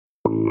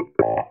Hello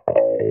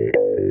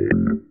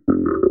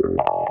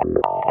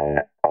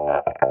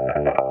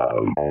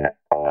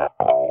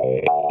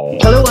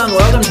and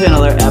welcome to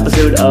another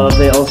episode of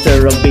the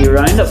Ulster Rugby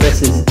Roundup.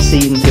 This is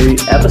Season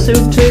 2,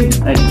 Episode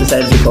 2. I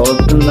decided to call it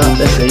that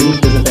this season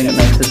because I think it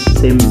makes us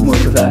seem more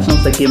professional.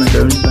 It's like Game of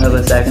Thrones, we have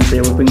a second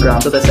series. We've been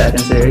granted a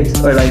second series.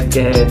 Or like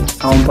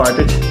Alan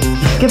Partridge,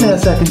 give me a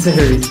second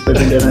series. We've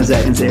been doing a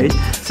second series.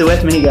 So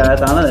with me,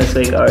 Gareth Anna, this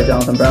week are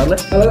Jonathan Bradley.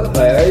 Hello, how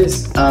are you?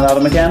 And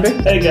Adam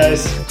McKendry. Hey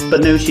guys.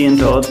 But no Shane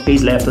Todd,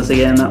 he's left us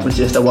again. That was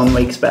just a 1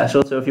 week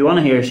special. So if you want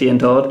to hear Shane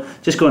Todd,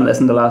 just go and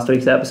listen to last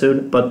week's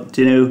episode. But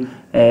do you know,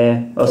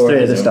 us three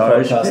are the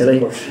stars, really.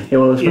 Yeah,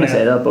 well, I was going to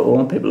say that, but we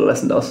want people to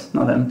listen to us,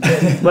 not him.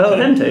 Well,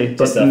 him too,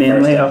 but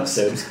mainly us.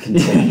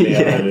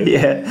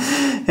 Yeah.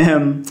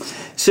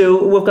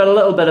 So we've got a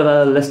little bit of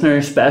a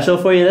listener special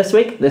for you this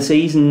week. The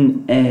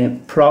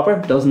season proper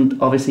doesn't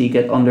obviously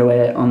get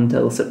underway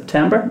until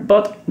September,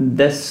 but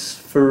this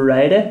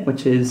Friday,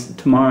 which is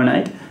tomorrow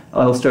night,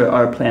 Ulster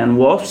are playing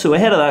Wasps. So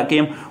ahead of that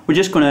game, we're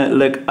just going to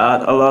look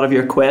at a lot of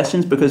your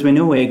questions because we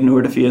know we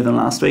ignored a few of them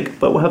last week,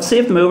 but we have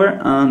saved them over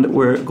and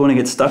we're going to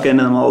get stuck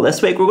into them all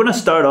this week. We're going to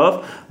start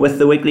off with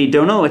the weekly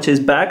Donal, which is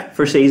back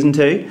for Season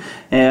 2.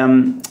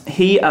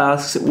 He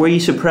asks, were you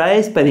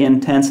surprised by the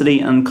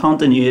intensity and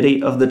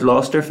continuity of the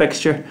Gloucester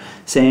fixture,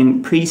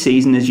 saying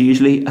pre-season is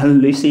usually a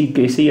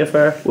loosey-goosey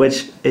affair,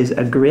 which is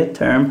a great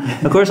term.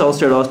 Of course,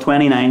 Ulster lost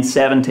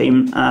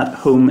 29-17 at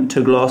home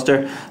to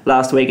Gloucester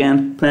last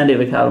weekend. Plenty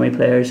of academy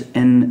players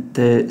in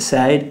the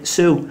side.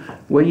 So,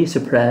 were you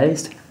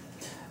surprised?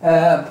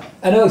 I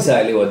know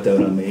exactly what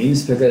Donal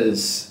means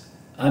because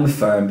I'm a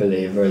firm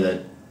believer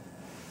that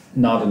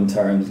not in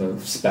terms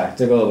of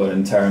spectacle but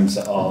in terms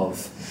of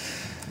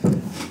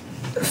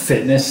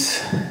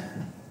fitness,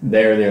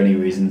 they're the only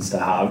reasons to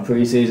have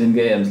pre-season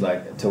games.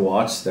 Like, to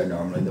watch, they're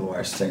normally the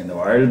worst thing in the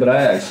world, but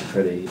I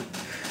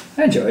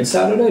enjoyed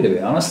Saturday, to be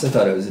honest. I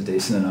thought it was a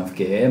decent enough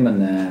game,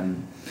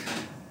 and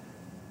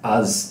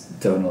as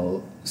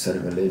Donal sort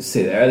of alludes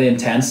to there, the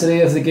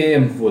intensity of the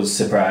game was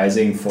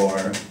surprising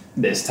for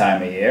this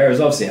time of year. It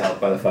was obviously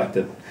helped by the fact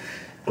that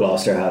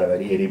Gloucester had about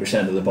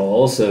 80% of the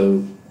ball, so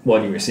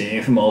what you were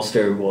seeing from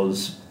Ulster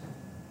was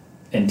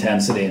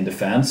intensity in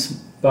defence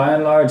by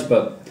and large,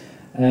 but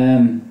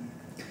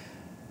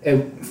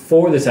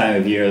for the time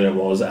of year that it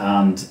was,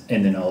 and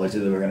in the knowledge that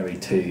there were going to be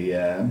two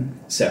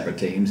separate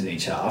teams in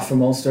each half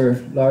from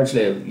Ulster,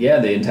 largely,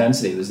 the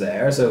intensity was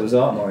there, so it was a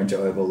lot more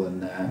enjoyable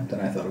than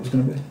I thought it was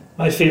going to be.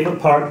 My favourite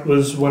part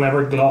was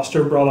whenever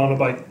Gloucester brought on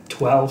about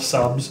 12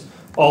 subs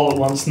all at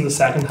once in the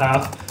second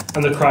half,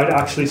 and the crowd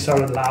actually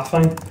started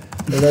laughing.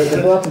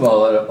 They brought them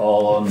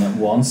all on at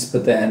once,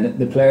 but then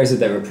the players that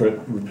they were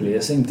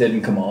replacing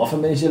didn't come off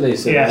immediately,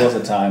 so there was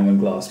a time when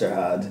Gloucester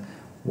had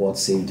what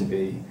seemed to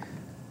be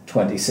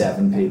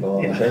 27 people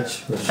on the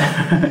pitch.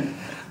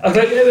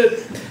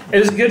 It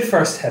was a good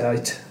first hit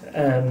out,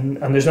 and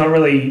there's not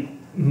really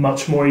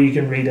much more you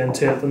can read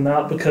into it than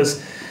that,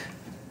 because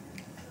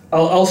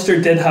Ulster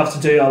did have to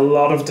do a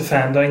lot of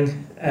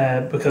defending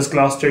because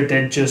Gloucester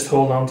did just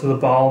hold on to the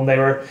ball, and they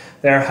were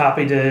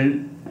happy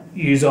to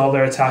use all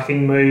their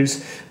attacking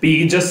moves, but you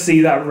could just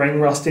see that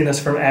ring rustiness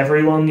from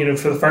everyone. You know,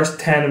 for the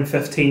first 10 and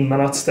 15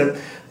 minutes that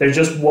there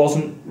just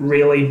wasn't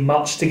really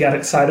much to get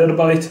excited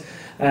about,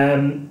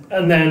 and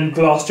then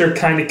Gloucester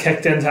kind of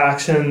kicked into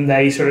action.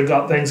 They sort of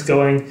got things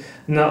going,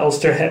 and then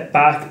Ulster hit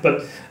back,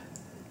 but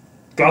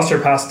Gloucester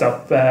passed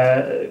up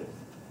a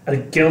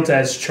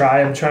gilt-edged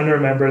try. I'm trying to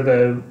remember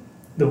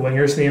the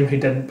winger's name who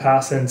didn't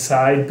pass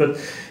inside, but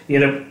you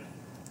know,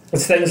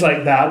 it's things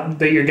like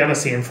that you're going to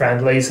see in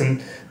friendlies,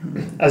 and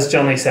as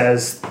Johnny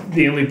says,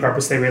 the only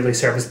purpose they really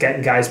serve is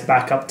getting guys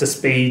back up to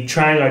speed,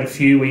 trying out a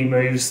few wee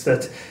moves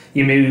that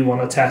you maybe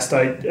want to test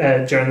out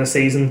during the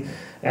season,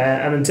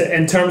 and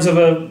in terms of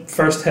a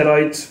first hit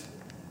out,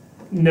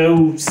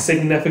 no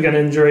significant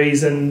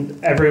injuries,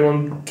 and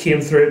everyone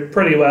came through it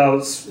pretty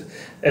well.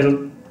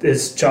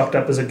 It's chalked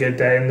up as a good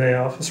day in the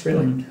office,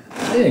 really.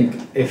 I think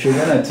if you're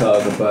going to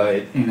talk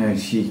about,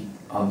 you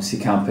obviously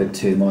can't put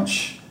too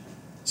much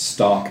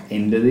stock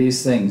into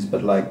these things,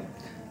 but like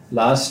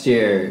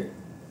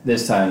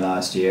this time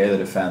last year, the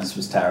defence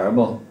was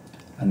terrible,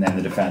 and then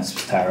the defence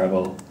was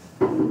terrible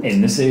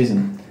in the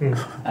season.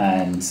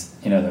 And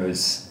there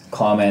was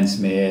comments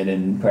made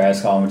in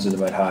press conferences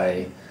about how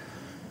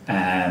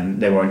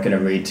they weren't going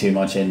to read too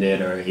much into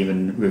it or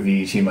even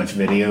review too much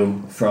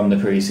video from the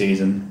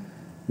pre-season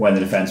when the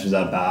defence was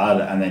that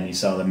bad, and then you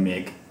saw them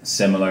make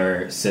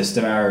similar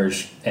system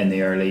errors in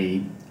the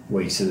early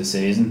weeks of the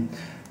season,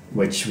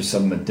 which was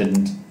something that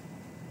didn't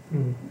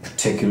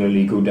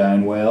particularly go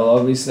down well,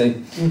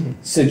 obviously.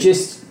 So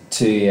just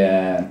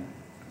to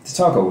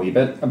talk a wee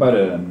bit about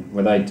it, and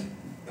without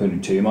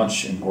putting too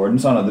much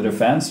importance on it, the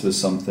defence was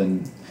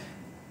something,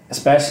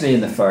 especially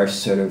in the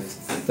first sort of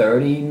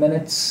 30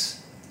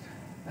 minutes,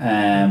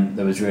 that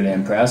was really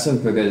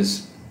impressive,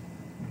 because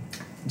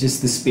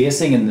just the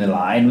spacing in the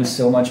line was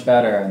so much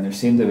better, and there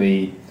seemed to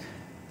be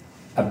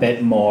a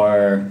bit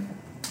more,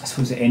 I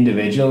suppose,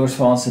 individual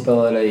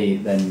responsibility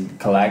than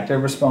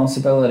collective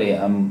responsibility.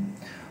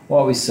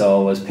 what we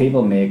saw was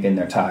people making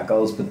their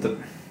tackles, but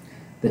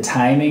the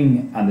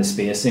timing and the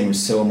spacing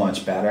was so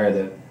much better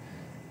that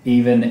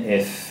even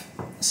if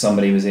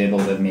somebody was able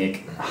to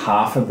make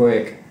half a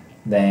break,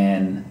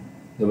 then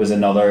there was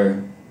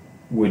another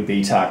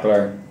would-be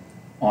tackler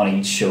on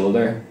each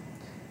shoulder,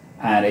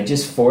 and it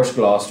just forced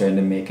Gloucester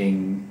into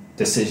making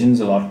decisions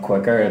a lot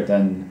quicker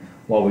than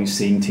what we've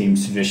seen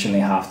teams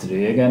traditionally have to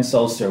do against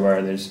Ulster,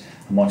 where there's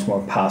a much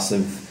more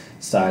passive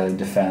style of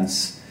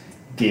defence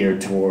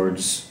geared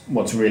towards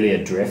what's really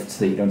a drift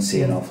that you don't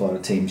see an awful lot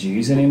of teams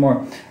use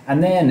anymore.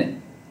 And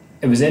then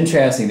it was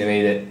interesting to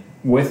me that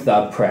with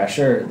that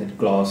pressure that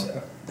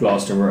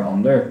Gloucester were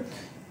under,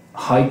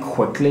 how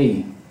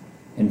quickly,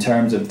 in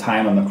terms of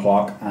time on the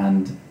clock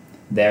and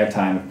their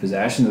time of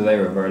possession, that they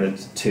reverted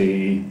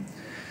to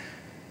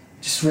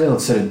just real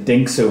sort of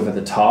dinks over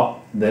the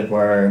top that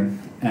were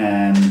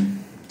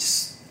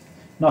just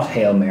not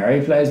Hail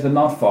Mary plays, but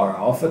not far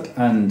off it.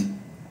 And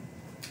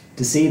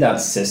to see that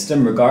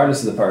system,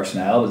 regardless of the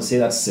personnel, but to see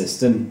that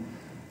system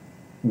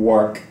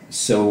work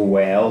so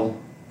well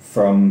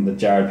from the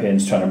Jared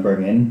Payne's trying to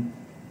bring in,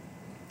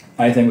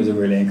 I think was a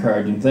really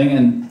encouraging thing.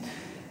 And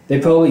they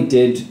probably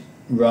did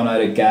run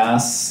out of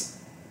gas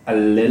a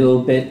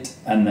little bit,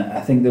 and I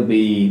think they'll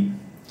be,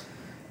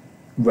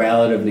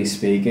 relatively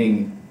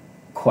speaking,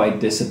 quite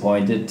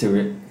disappointed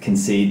to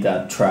concede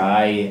that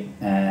try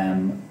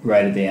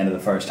right at the end of the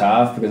first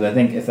half, because I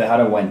think if they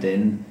had went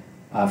in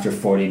after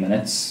 40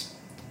 minutes,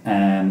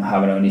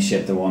 having only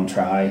shipped the one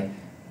try,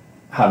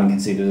 having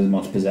conceded as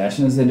much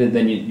possession as they did,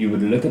 then you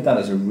would look at that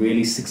as a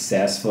really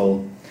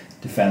successful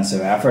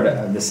defensive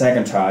effort. The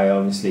second try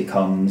obviously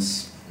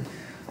comes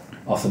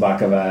off the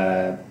back of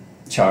a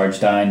charge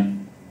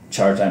down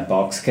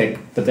box kick,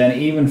 but then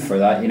even for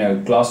that,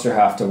 Gloucester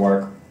have to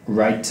work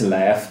right to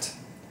left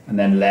and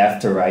then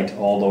left to right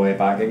all the way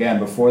back again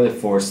before they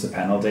force the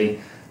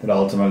penalty that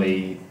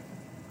ultimately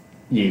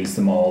yields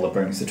them all that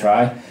brings the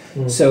try.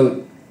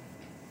 So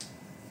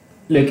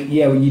look,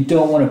 yeah, you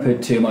don't want to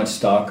put too much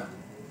stock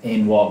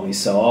in what we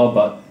saw,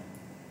 but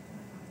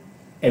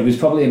it was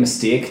probably a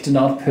mistake to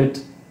not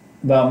put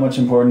that much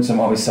importance on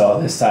what we saw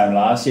this time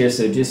last year.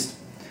 So just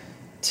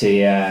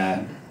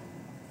to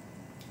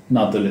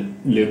not to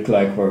look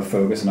like we're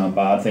focusing on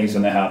bad things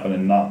when they happen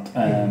and not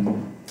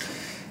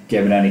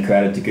giving any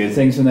credit to good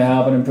things when they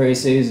happen in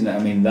pre-season. I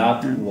mean,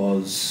 that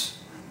was,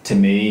 to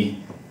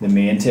me, the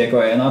main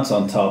takeaway, and that's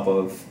on top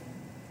of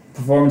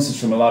performances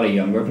from a lot of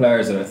younger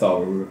players that I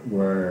thought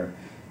were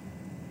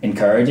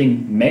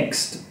encouraging,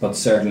 mixed, but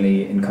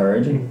certainly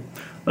encouraging.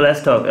 Well,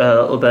 let's talk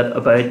a little bit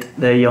about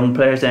the young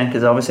players then,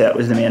 because obviously that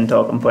was the main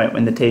talking point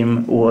when the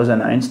team was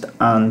announced,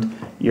 and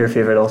your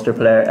favourite Ulster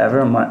player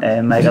ever,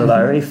 Michael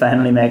Lowry,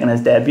 finally making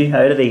his debut.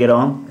 How did he get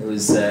on? It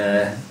was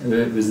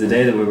the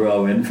day that we were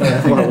all waiting for, I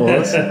think. What it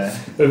was.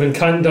 We've been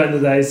counting down the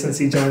days since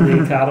he joined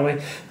the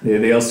academy.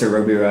 The Ulster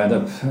Rugby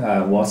Roundup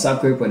WhatsApp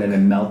group went in a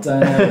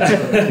meltdown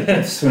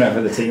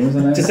whenever the team was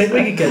announced. Do you think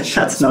we could get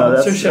That's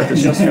sponsorship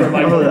just for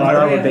Michael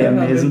Lowry? That would be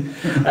amazing.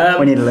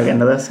 We need to look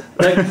into this.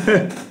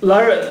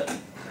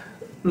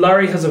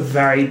 Lowry has a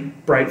very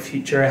bright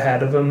future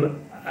ahead of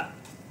him.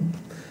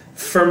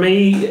 For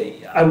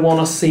me, I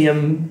want to see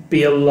him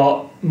be a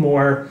lot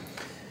more,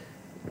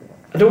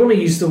 I don't want to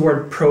use the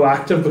word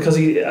proactive, because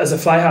he, as a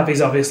fly half,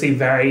 he's obviously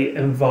very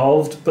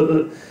involved,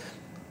 but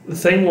the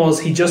thing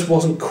was, he just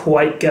wasn't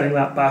quite getting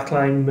that back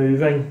line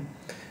moving.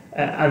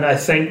 And I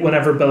think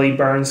whenever Billy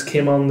Burns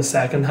came on the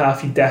second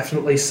half, you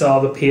definitely saw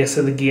the pace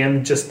of the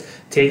game just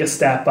take a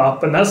step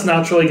up, and that's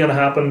naturally going to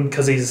happen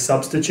because he's a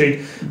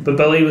substitute. But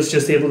Billy was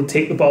just able to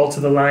take the ball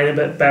to the line a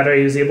bit better.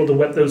 He was able to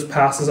whip those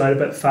passes out a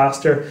bit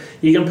faster.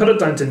 You can put it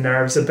down to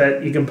nerves a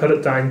bit, you can put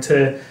it down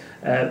to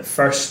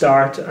first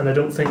start, and I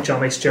don't think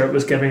Johnny Stewart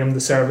was giving him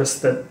the service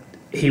that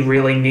he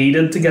really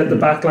needed to get the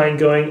back line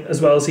going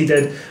as well as he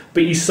did.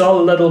 But you saw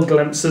little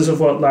glimpses of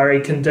what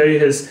Larry can do.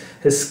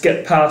 His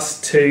skip pass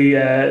to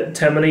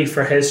Timoney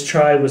for his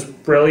try was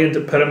brilliant.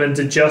 To put him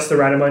into just the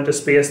right amount of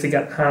space to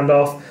get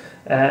handoff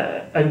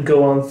and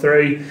go on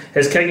through.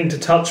 His kicking to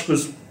touch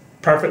was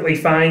perfectly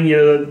fine.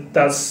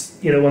 That's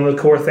one of the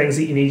core things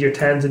that you need your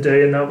 10 to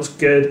do, and that was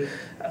good.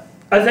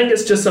 I think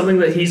it's just something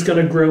that he's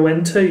going to grow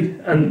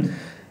into, and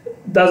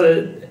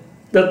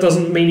that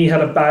doesn't mean he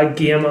had a bad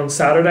game on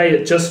Saturday.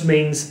 It just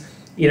means,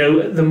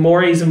 the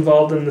more he's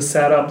involved in the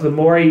setup, the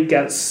more he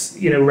gets,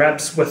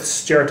 reps with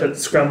Stewart at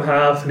scrum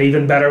half, and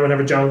even better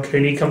whenever John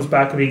Cooney comes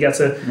back, if he gets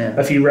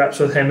a few reps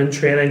with him in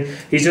training,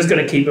 he's just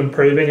going to keep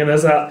improving. And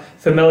as that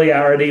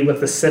familiarity with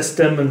the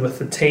system and with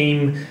the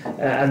team,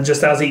 and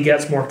just as he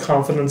gets more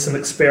confidence and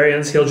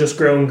experience, he'll just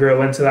grow and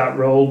grow into that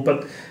role.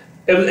 But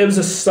it was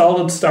a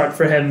solid start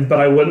for him, but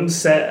I wouldn't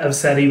have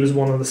said he was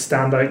one of the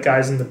standout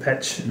guys in the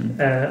pitch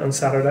on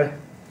Saturday.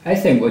 I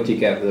think what you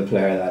get with a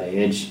player that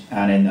age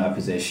and in that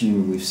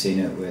position, we've seen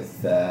it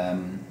with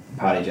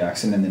Paddy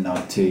Jackson in the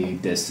not too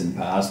distant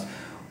past,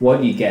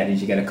 what you get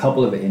is you get a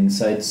couple of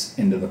insights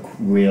into the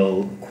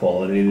real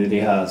quality that he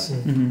has,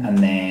 and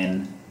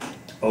then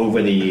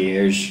over the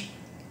years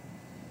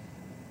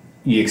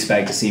you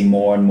expect to see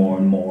more and more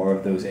and more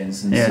of those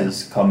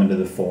instances coming to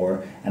the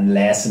fore, and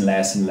less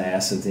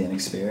of the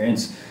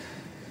inexperience.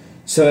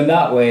 So in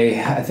that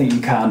way, I think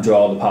you can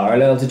draw the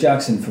parallel to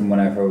Jackson from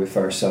whenever we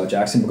first saw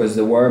Jackson, because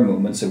there were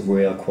moments of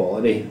real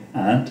quality.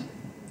 And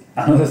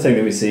another thing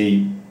that we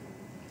see,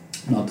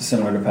 not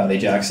dissimilar to Paddy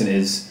Jackson,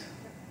 is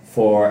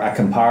for a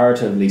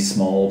comparatively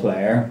small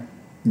player,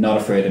 not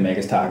afraid to make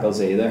his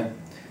tackles either.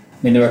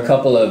 I mean, there were a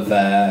couple of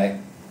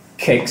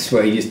kicks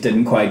where he just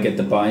didn't quite get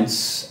the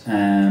bounce.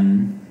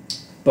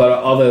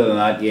 But other than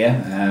that,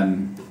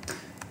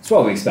 it's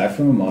what we expect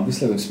from him.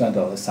 Obviously, we've spent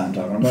all this time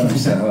talking about him.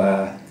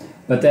 So,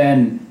 but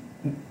then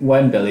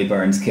when Billy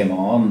Burns came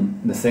on,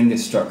 the thing that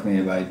struck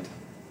me about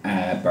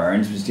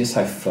Burns was just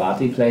how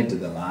flat he played to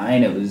the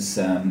line. It was,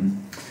 I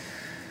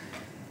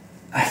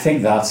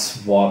think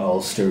that's what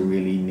Ulster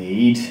really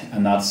need,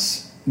 and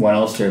that's when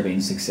Ulster have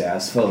been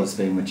successful. It's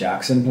been when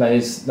Jackson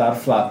plays that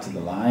flat to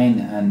the line,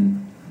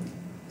 and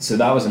so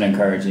that was an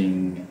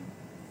encouraging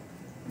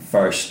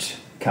first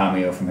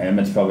cameo from him.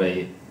 It's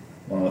probably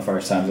one of the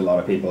first times a lot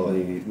of people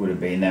who would have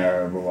been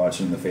there or were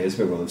watching on the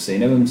Facebook will have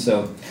seen of him.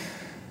 So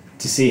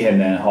to see him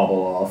then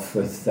hobble off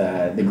with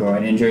the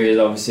groin injury is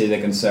obviously the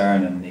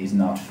concern, and he's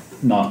not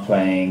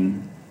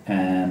playing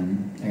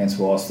against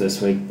Wasps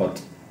this week,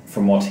 but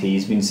from what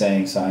he's been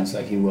saying, sounds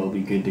like he will be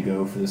good to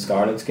go for the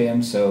Scarlets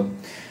game. So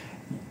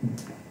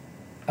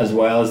as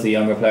well as the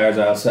younger players,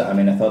 I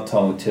thought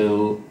Tom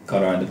O'Toole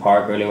got around the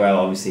park really well.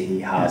 Obviously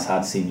he has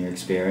had senior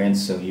experience,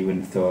 so you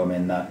wouldn't throw him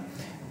in that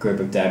group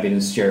of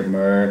debutants. Stuart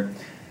Moore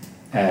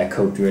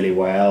coped really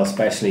well,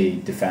 especially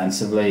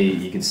defensively.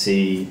 You could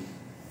see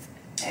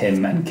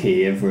him and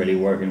Cave really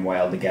working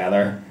well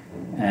together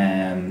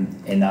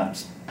in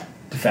that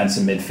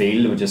defensive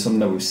midfield, which is something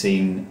that we've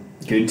seen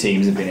good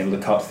teams have been able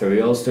to cut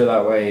through Ulster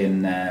that way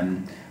in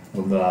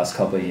over the last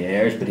couple of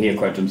years. But he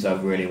equipped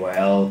himself really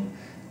well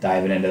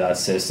diving into that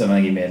system. I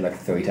think he made like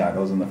 3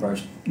 tackles in the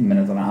first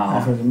minute and a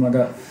half or something like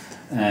that.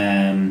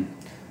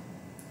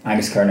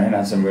 Angus Kernahan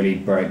had some really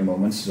bright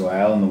moments as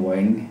well on the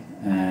wing.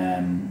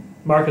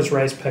 Marcus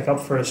Ray's pick-up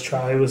for his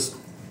try was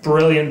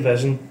brilliant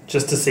vision,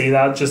 just to see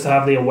that, just to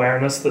have the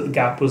awareness that the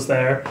gap was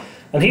there.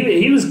 And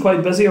he was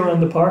quite busy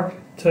around the park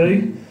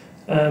too.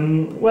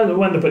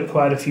 Went a bit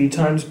quiet a few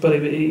times,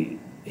 but he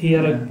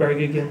had a very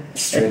good game.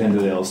 Straight into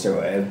the Ulster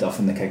way of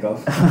duffing the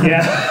kickoff.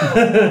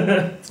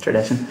 Yeah. It's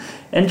tradition.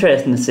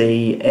 Interesting to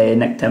see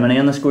Nick Timoney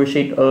on the score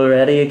sheet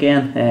already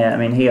again.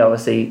 He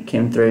obviously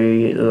came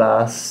through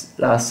last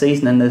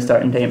season in the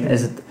starting team.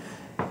 Is it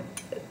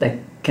like,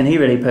 can he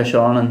really push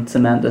on and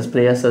cement his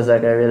place as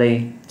like a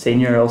really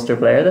senior Ulster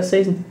player this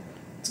season?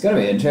 It's going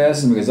to be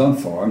interesting because on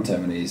form,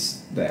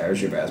 Timoney's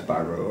there's your best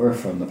back rower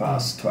from the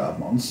past 12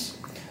 months.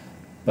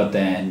 But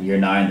then you're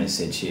now in this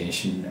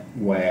situation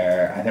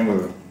where I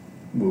think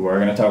we were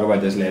going to talk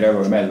about this later,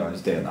 but we may as well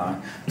just do it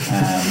now.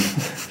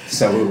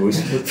 So we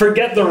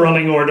forget the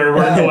running order.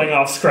 We're going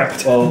off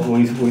script. Well,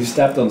 we've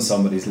stepped on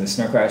somebody's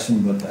listener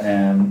question, but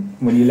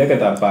when you look at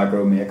that back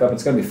row makeup,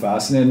 it's going to be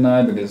fascinating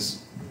now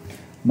because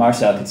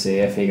Marcel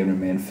Coetzee, if he can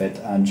remain fit,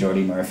 and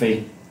Jordy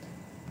Murphy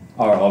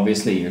are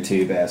obviously your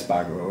 2 best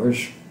back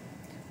rowers.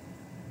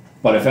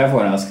 But if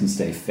everyone else can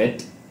stay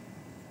fit,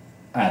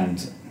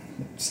 and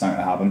it's not going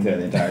to happen through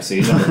the entire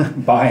season,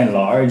 but by and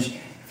large,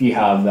 if you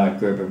have that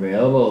group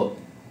available,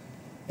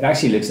 it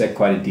actually looks like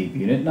quite a deep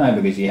unit now,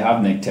 because you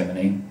have Nick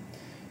Timoney,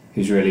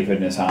 who's really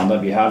putting his hand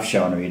up. You have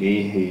Sean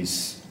Reedy,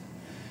 who's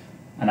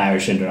an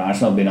Irish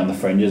international, been on the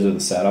fringes of the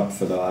setup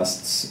for the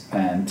last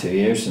 2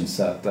 years since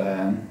that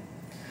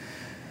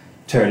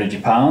tour to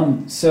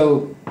Japan.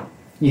 So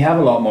you have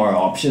a lot more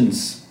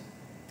options,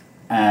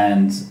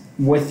 and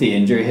with the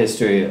injury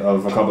history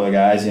of a couple of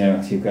guys,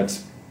 you've got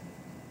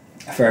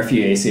a fair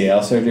few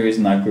ACL surgeries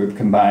in that group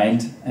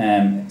combined.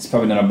 It's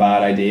probably not a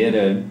bad idea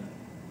to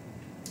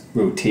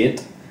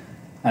rotate,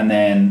 and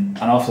then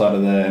an awful lot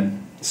of the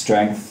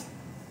strength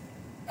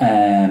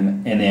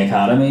in the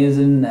academy is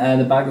in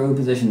the back row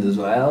positions as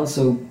well.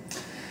 So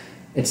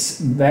it's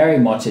very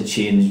much a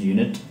changed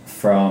unit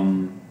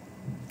from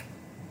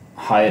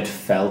how it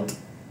felt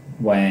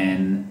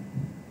when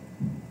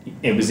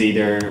it was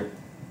either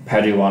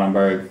Pedri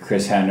Wattenberg,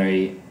 Chris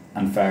Henry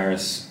and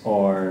Ferris,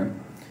 or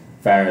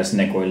Ferris,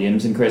 Nick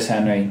Williams and Chris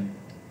Henry.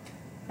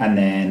 And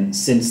then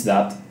since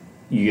that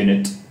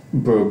unit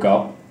broke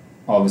up,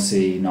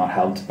 obviously not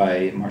helped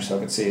by Marcel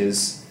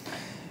Coetzee's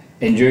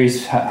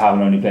injuries,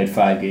 having only played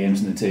 5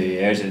 games in the 2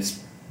 years,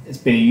 it's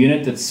been a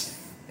unit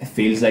it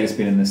feels like it's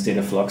been in a state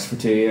of flux for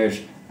 2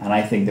 years, and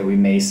I think that we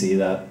may see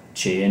that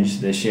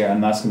change this year,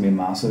 and that's going to be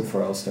massive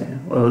for Ulster. Yeah.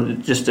 Well,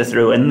 just to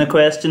throw in the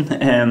question,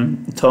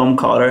 Tom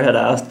Cotter had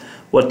asked,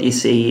 what do you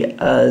see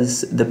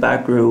as the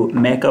back row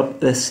makeup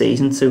this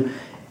season? So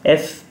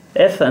if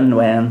and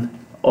when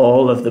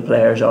all of the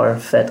players are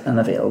fit and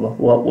available,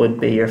 what would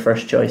be your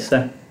first choice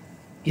there?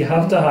 You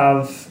have to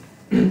have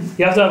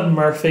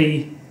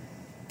Murphy,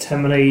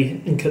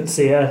 Timoney and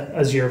Coetzee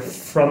as your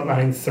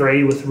frontline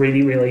 3, with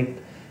really, really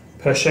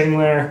pushing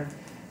there.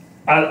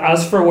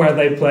 As for where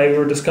they play, we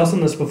were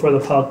discussing this before the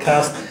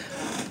podcast.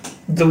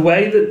 The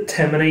way that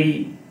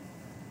Timoney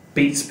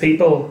beats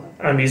people,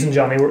 I'm using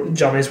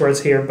Johnny's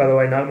words here, by the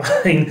way, not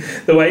mine.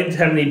 The way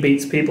Timoney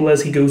beats people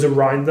is he goes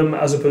around them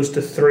as opposed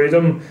to through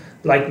them,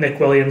 like Nick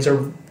Williams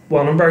or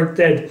Wannenberg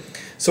did.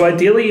 So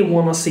ideally you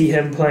want to see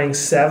him playing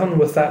 7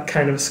 with that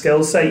kind of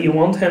skill set. You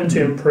want him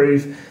to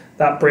improve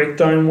that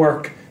breakdown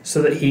work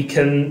so that he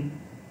can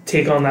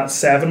take on that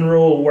 7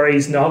 role where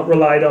he's not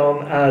relied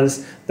on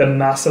as the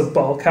massive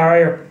ball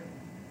carrier.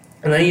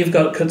 And then you've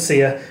got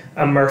Coetzee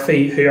and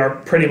Murphy, who are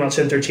pretty much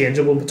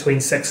interchangeable between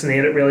 6 and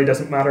 8. It really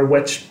doesn't matter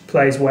which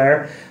plays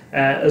where,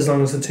 as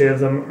long as the two of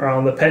them are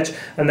on the pitch.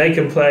 And they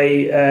can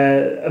play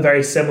a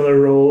very similar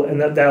role in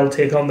that they'll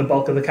take on the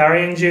bulk of the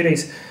carrying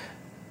duties.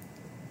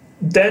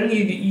 Then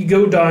you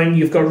go down,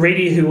 you've got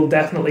Reedy, who will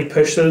definitely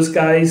push those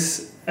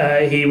guys.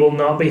 He will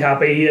not be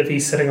happy if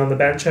he's sitting on the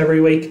bench every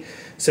week.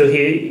 So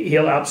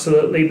he'll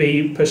absolutely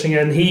be pushing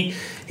in. He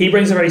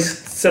brings a very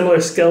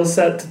similar skill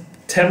set to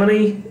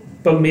Timoney,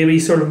 but maybe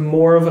sort of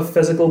more of a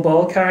physical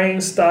ball carrying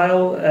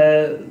style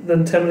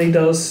than Timoney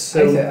does.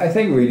 So I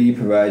think Reedy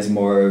provides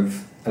more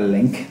of a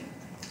link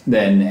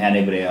than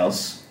anybody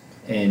else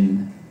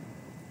in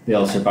the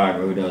Ulster back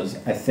row does.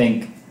 I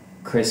think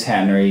Chris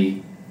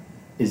Henry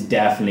is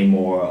definitely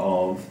more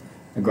of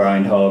a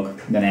groundhog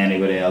than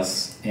anybody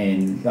else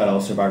in that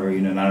Ulster back row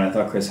unit, and I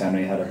thought Chris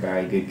Henry had a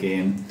very good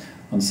game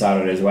on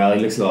Saturday as well. He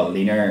looks a lot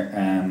leaner,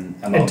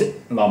 a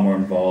lot more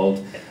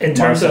involved. In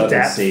terms of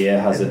depth, Marcel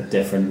Coetzee has a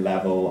different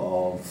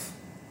level of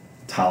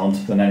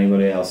talent than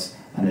anybody else,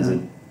 and is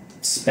a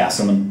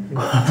specimen in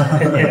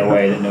a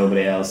way that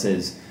nobody else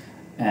is.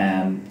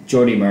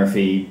 Jordy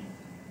Murphy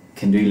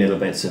can do little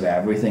bits of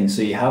everything,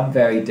 so you have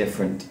very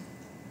different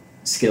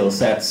skill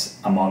sets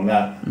among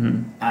that.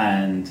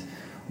 And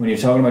when you're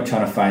talking about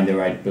trying to find the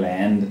right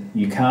blend,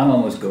 you can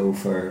almost go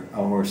for a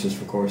horses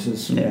for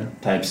courses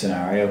type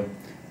scenario.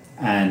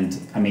 And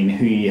I mean,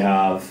 who you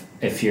have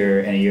if you're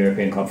in a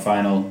European Cup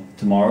final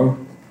tomorrow,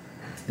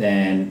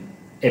 then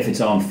if it's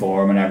on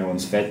form and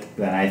everyone's fit,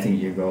 then I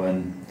think you're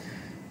going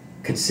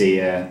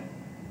Coetzee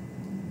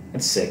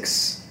at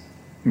 6,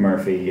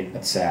 Murphy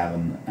at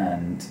 7,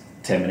 and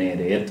Timoney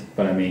at 8.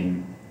 But I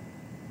mean,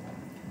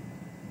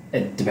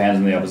 it depends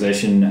on the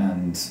opposition,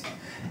 and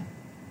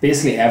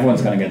basically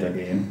everyone's going to get their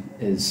game.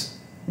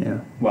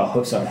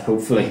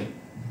 Hopefully,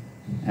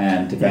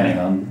 and depending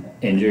on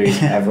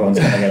injuries, everyone's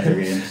going to get their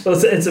games.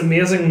 Well, it's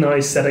amazing now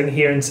sitting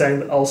here and saying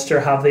that Ulster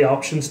have the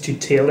options to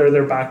tailor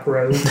their back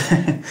row.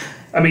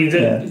 I mean,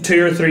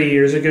 2 or 3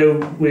 years ago,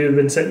 we would have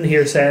been sitting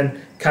here saying,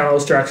 can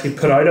Ulster actually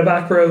put out a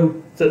back row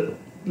that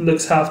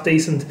looks half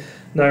decent?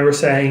 Now we're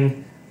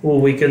saying, well,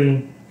 we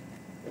can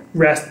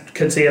rest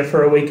Coetzee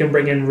for a week and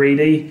bring in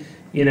Reedy.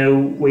 You know,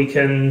 we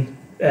can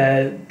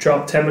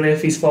drop Timoney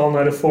if he's fallen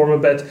out of form a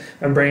bit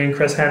and bring in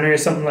Chris Henry or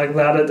something like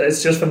that.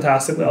 It's just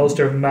fantastic that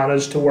Ulster have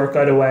managed to work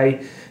out a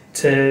way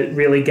to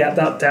really get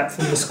that depth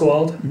in the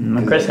squad.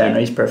 Chris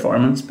Henry's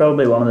performance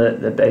probably one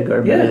of the big,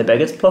 or maybe the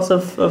biggest plus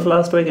of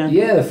last weekend.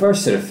 Yeah, the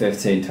first sort of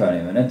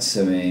 15-20 minutes,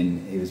 I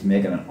mean, he was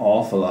making an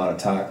awful lot of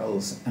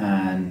tackles,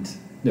 and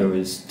there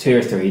was 2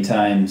 or 3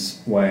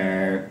 times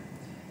where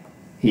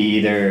he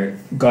either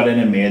got in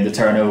and made the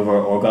turnover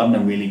or got in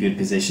a really good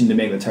position to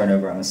make the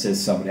turnover and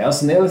assist somebody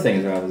else. And the other thing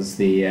as well was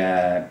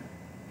the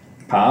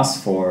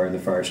pass for the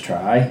first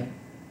try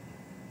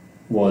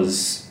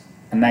was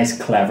a nice,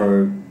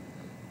 clever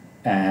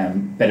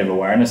bit of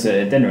awareness.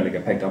 It didn't really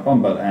get picked up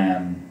on, but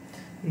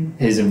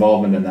his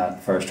involvement in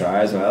that first try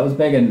as well was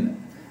big.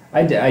 And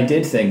I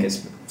did think,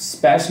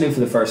 especially for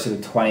the first sort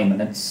of 20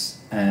 minutes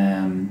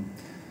of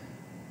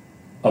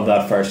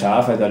that first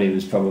half, I thought he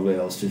was probably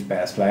Ulster's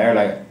best player.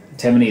 Like,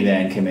 Timoney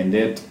then came into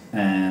it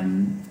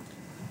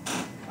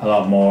a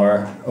lot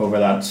more over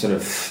that sort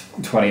of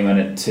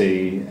 20-minute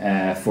to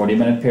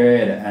 40-minute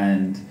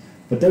period,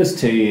 but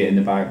those two in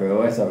the back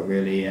row I thought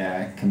really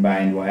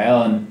combined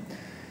well. And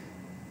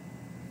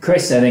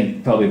Chris, I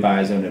think, probably by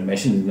his own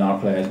admission, did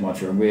not play as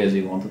much rugby as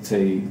he wanted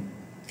to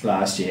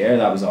last year.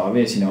 That was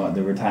obvious. You know,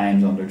 there were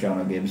times under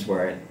John O'Gibbs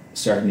where it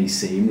certainly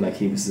seemed like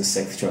he was the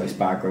 6th choice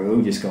back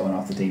row, just going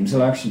off the team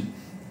selection.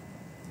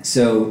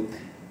 So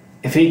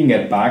if he can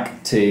get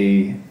back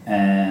to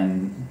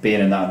being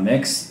in that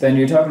mix, then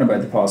you're talking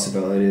about the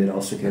possibility that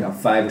Ulster could have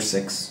 5 or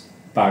 6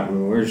 back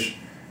rowers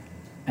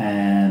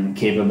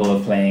capable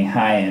of playing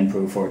high-end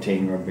Pro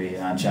 14 rugby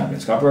and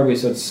Champions Cup rugby.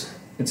 So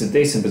it's a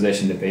decent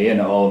position to be in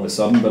all of a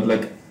sudden, but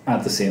look,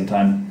 at the same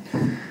time,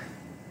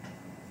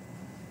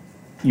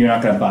 you're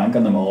not going to bank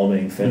on them all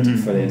being fit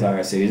for the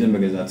entire season,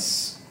 because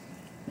that's,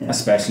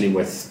 especially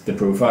with the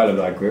profile of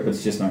that group,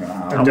 it's just not going to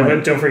happen.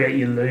 And don't forget,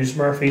 you lose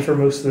Murphy for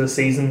most of the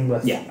season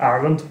with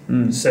Ireland,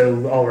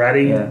 so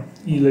already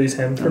you lose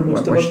him for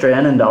most of it. We're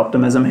straying into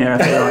optimism here.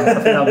 I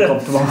feel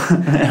uncomfortable.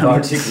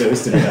 Far too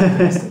close to be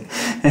optimistic.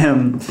 You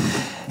can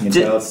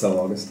tell it's still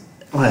August.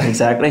 Well,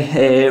 exactly.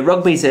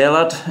 Rugby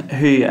Zealot,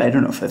 who, I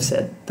don't know if I've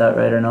said that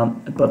right or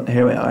not, but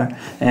here we are.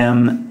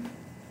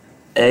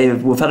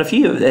 We've had a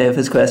few of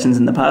his questions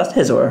in the past,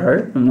 his or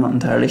her, I'm not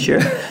entirely sure.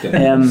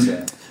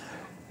 Gender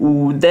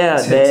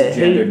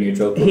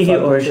neutral. He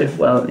or she,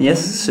 well,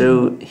 yes.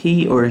 So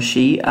he or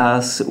she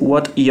asks,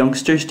 what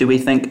youngsters do we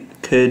think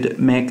could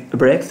make a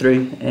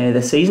breakthrough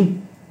this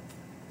season.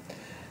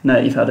 Now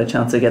you've had a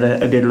chance to get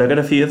a good look at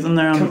a few of them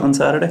there on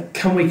Saturday.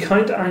 Can we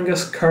count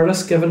Angus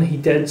Curtis, given he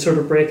did sort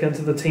of break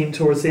into the team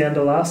towards the end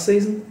of last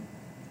season?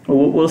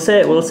 We'll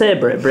say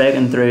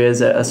breaking through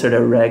as a sort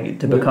of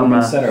become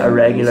a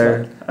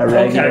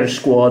regular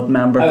squad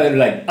member. I mean,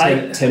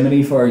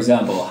 Timony, for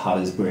example, had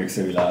his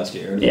breakthrough last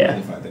year. Yeah.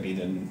 The fact that he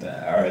didn't,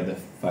 or the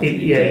fact that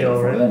he played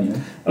before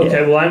then.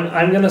 Okay, well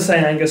I'm going to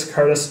say Angus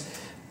Curtis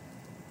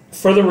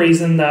for the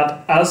reason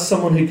that as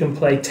someone who can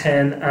play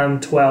 10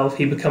 and 12,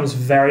 he becomes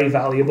very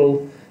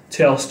valuable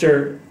to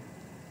Ulster.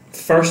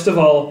 First of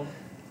all,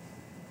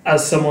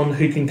 as someone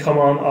who can come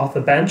on off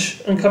the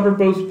bench and cover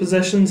both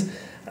positions,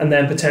 and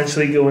then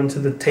potentially go into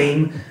the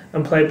team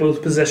and play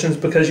both positions,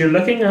 because you're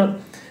looking at,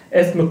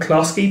 if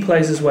McCloskey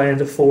plays his way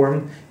into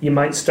form, you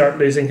might start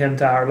losing him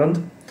to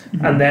Ireland,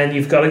 and then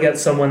you've got to get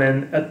someone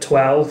in at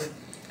 12.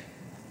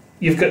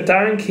 You've got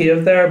Darren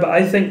Cave there, but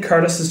I think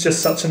Curtis is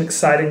just such an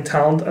exciting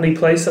talent, and he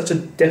plays such a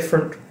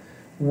different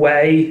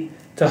way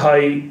to how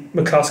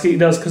McCloskey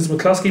does, because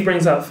McCloskey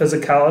brings that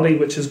physicality,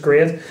 which is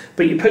great,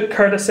 but you put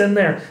Curtis in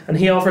there and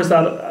he offers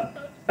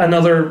that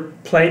another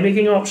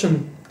playmaking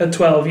option at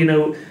 12,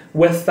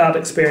 with that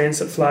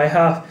experience at fly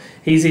half.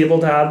 He's able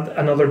to add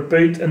another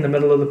boot in the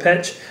middle of the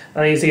pitch,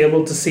 and he's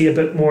able to see a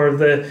bit more of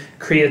the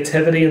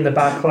creativity in the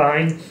back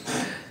line.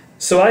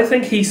 So I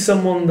think he's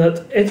someone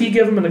that, if you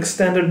give him an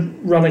extended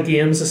run of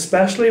games,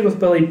 especially with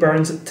Billy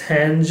Burns at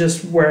 10,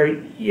 just where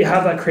you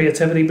have that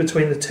creativity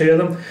between the two of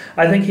them,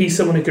 I think he's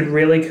someone who could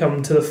really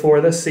come to the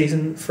fore this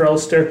season for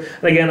Ulster.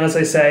 And again, as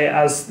I say,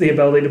 as the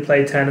ability to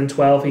play 10 and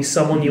 12, he's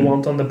someone you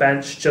want on the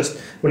bench just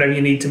whenever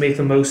you need to make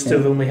the most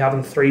of only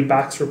having 3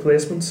 backs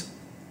replacements.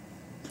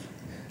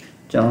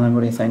 Gentlemen, what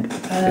do you think?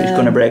 Who's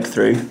going to break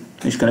through?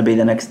 Who's going to be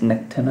the next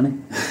Nick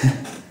Timoney?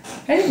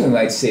 I think we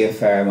might see a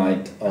fair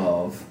amount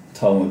of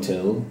Tom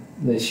O'Toole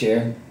this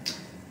year.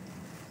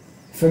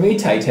 For me,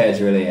 tight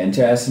head's really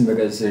interesting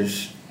because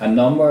there's a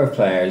number of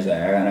players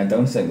there, and I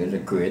don't think there's a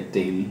great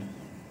deal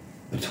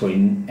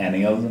between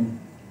any of them,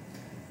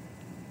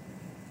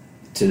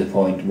 to the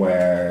point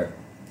where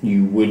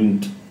you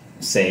wouldn't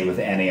say with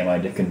any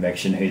amount of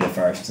conviction who the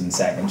first and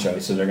second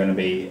choices are going to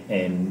be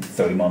in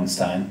 3 months'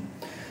 time.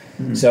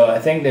 So I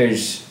think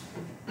there's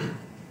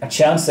a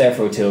chance there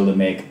for O'Toole to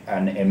make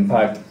an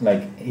impact.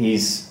 Like,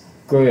 he's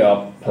grew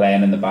up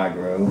playing in the back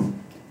row,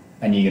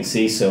 and you can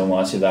see so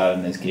much of that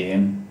in his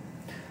game.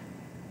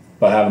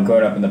 But having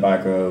grown up in the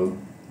back row,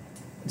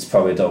 it's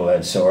probably a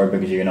double-edged sword,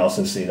 because you can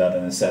also see that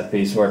in his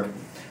set-piece work,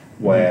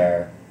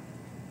 where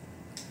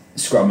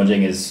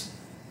scrummaging is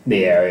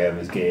the area of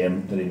his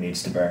game that he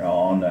needs to bring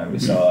on. We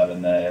saw that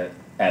in the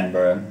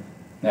Edinburgh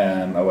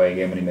away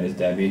game when he made his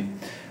debut.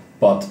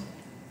 But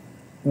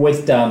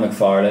with Dan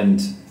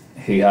McFarland,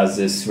 who has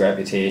this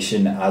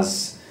reputation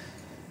as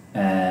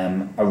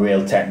a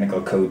real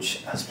technical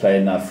coach, has played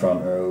in that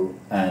front row,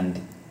 and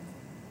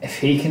if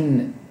he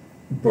can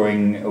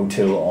bring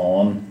O'Toole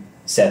on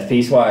set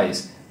piece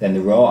wise, then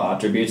the raw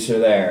attributes are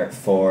there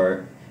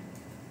for,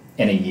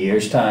 in a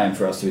year's time,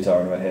 for us to be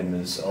talking about him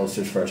as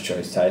Ulster's first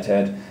choice tight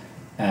head.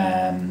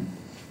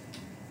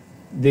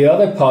 The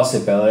other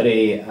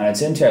possibility, and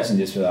it's interesting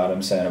just with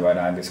Adam saying about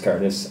Angus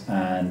Curtis,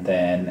 and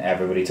then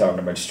everybody talking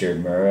about Stuart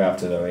Moore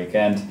after the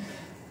weekend.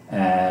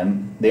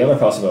 The other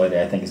possibility,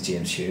 I think, is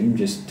James Hume,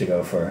 just to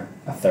go for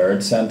a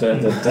third centre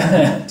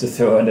to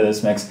throw into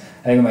this mix.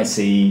 I think we might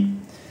see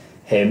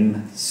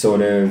him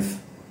sort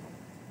of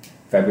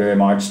February,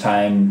 March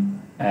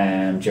time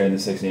during the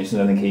Six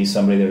Nations. I think he's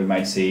somebody that we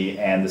might see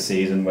end the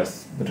season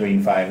with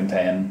between 5 and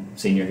 10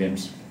 senior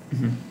games.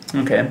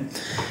 Okay.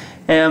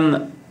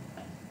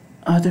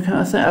 I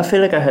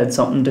feel like I had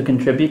something to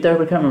contribute there,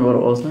 but I can't remember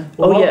what it was now.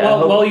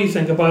 While you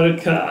think about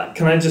it,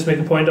 can I just make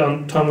a point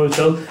on Tom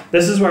O'Toole?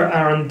 This is where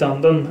Aaron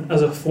Dundon,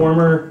 as a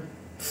former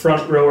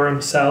front rower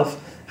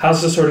himself,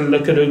 has to sort of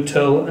look at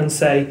O'Toole and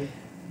say,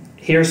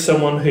 here's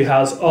someone who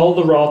has all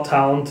the raw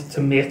talent to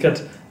make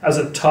it as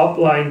a top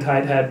line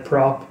tight head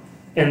prop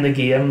in the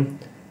game.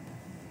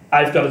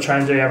 I've got to try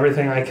and do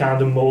everything I can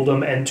to mould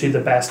him into the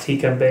best he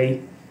can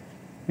be.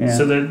 Yeah.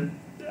 So that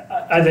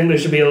I think there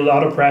should be a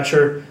lot of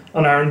pressure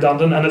on Aaron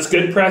Dundon, and it's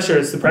good pressure.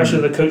 It's the pressure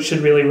the coach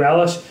should really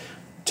relish,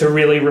 to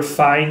really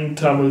refine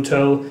Tom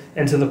O'Toole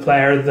into the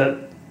player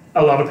that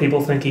a lot of people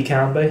think he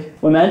can be.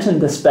 We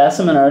mentioned the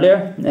specimen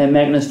earlier,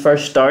 making his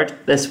first start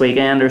this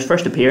weekend, or his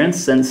first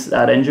appearance since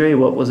that injury.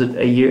 What was it,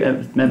 a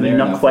year? Maybe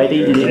not quite a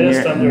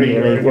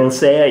year. We'll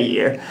say a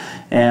year.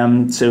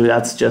 So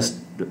that's just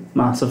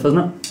massive, isn't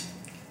it?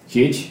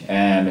 Huge.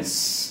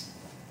 It's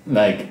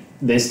like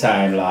this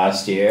time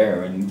last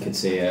year when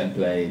Coetzee had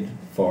played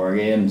 4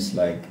 games,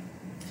 like,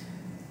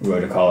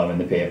 wrote a column in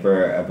the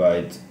paper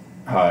about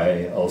how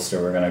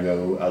Ulster were going to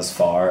go as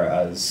far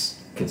as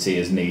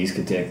Coetzee's knees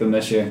could take them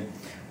this year.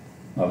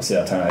 Obviously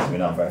that turned out to be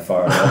not very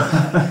far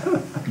at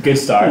all. Good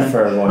start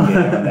for one game,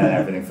 and then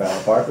everything fell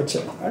apart, which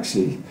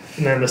actually...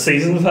 And then the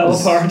season fell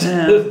apart.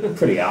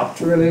 Pretty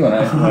apt, really, when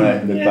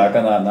I look back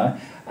on that now.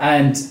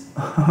 And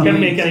can you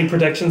make any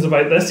predictions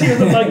about this year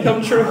that might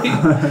come true?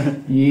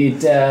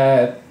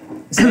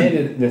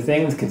 say the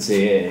thing with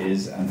Coetzee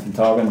is, and from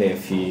talking to a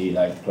few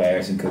like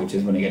players and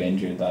coaches when he got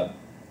injured that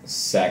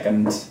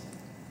second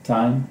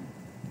time,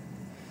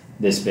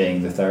 this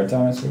being the third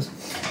time I suppose.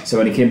 So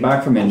when he came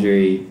back from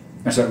injury,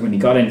 when he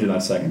got injured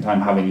that second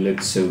time, having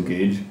looked so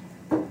good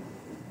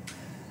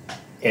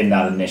in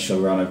that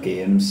initial run of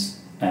games,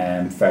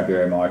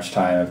 February, March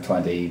time of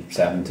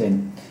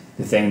 2017,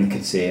 the thing with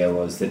Coetzee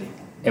was that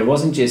it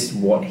wasn't just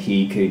what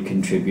he could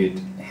contribute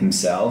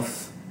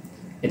himself.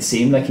 It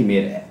seemed like he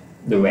made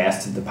the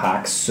rest of the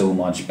pack so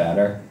much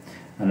better,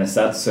 and it's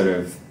that sort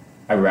of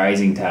a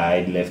rising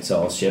tide lifts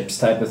all ships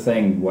type of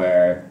thing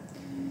where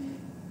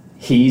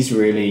he's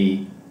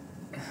really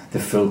the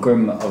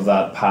fulcrum of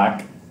that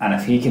pack, and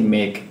if he can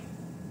make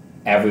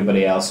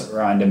everybody else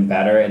around him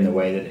better in the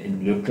way that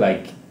it looked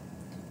like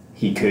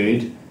he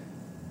could,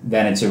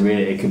 then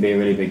it could be a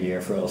really big year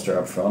for Ulster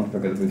up front,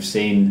 because we've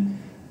seen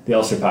the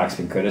Ulster pack's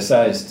been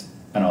criticised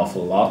an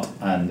awful lot,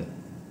 and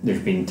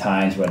there's been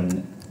times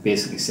when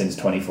basically since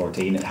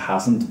 2014 it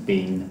hasn't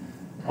been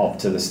up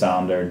to the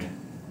standard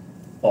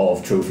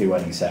of trophy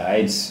winning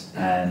sides.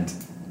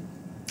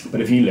 But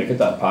if you look at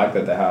that pack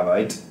that they have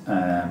out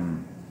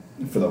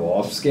for the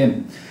Wasps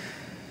game,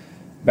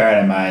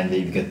 bearing in mind that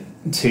you've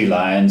got 2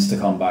 Lions to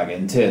come back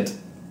into it,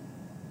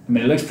 I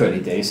mean, it looks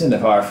pretty decent,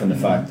 apart from the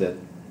fact that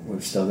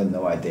we've still got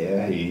no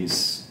idea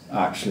who's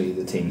actually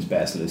the team's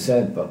best loose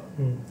head, but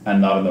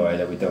and not in the way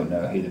that we don't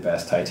know who the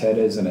best tight head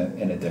is in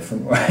a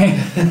different way.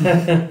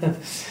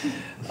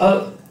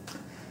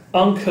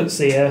 On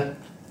Coetzee,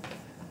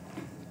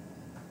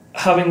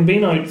 having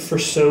been out for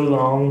so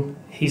long,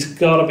 he's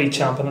got to be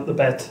champing at the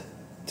bit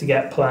to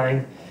get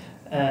playing.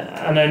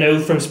 And I know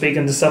from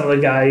speaking to some of the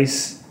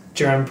guys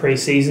during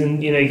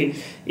pre-season, you know,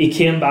 he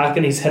came back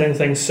and he's hitting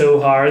things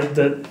so hard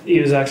that he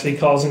was actually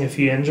causing a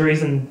few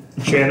injuries in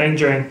training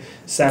during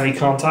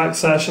semi-contact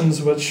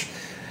sessions, which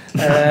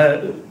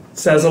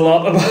says a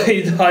lot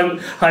about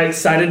how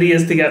excited he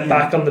is to get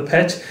back on the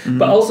pitch.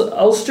 But also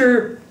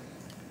Ulster,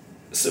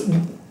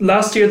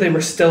 last year they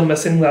were still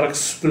missing that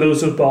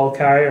explosive ball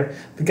carrier,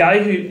 the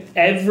guy who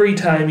every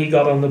time he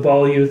got on the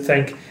ball you would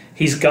think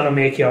he's going to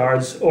make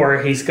yards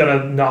or he's going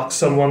to knock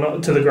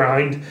someone to the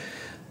ground.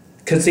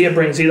 Coetzee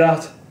brings you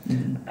that.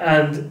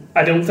 And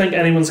I don't think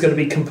anyone's going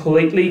to be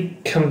completely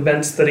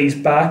convinced that he's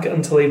back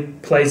until he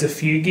plays a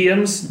few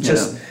games,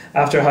 just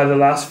after how the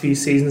last few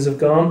seasons have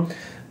gone.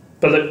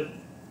 But look,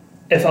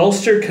 if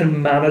Ulster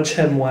can manage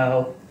him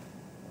well,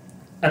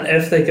 and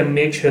if they can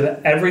make sure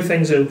that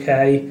everything's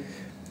okay,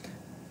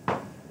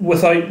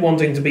 without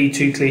wanting to be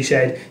too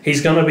cliched,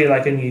 he's going to be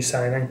like a new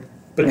signing,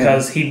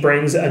 because he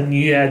brings a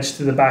new edge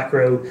to the back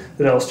row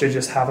that Ulster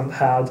just haven't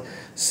had.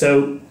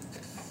 So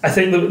I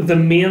think the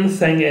main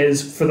thing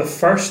is, for the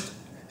first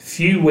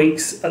few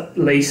weeks at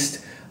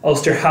least,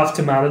 Ulster have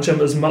to manage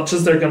him. As much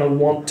as they're going to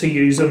want to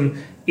use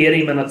him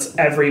 80 minutes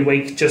every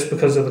week just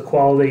because of the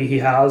quality he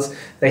has,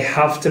 they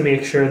have to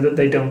make sure that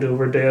they don't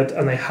overdo it,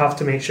 and they have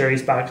to make sure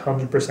he's back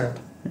 100%.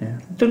 Yeah.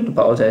 Don't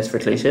apologise for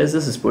cliches.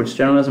 This is sports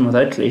journalism.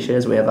 Without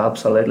cliches we have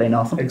absolutely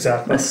nothing.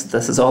 Exactly.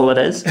 This is all it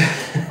is.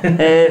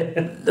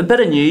 A bit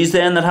of news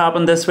then that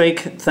happened this week,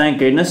 thank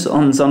goodness.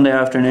 On Sunday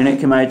afternoon it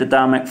came out that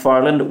Dan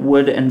McFarland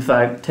would in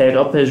fact take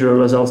up his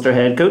role as Ulster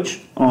head coach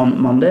on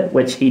Monday,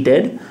 which he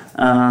did,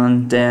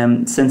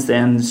 and since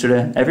then sort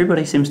of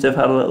everybody seems to have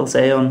had a little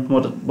say on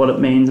what it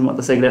means and what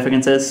the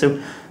significance is.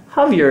 So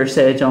have your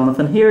say,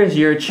 Jonathan. Here is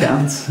your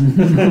chance.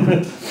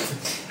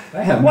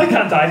 Why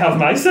can't I have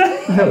my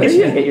say? You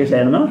get your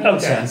say in a minute. I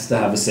have a chance to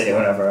have a say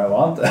whenever I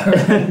want.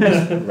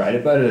 Just write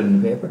about it in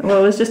the paper. Well,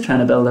 I was just trying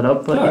to build it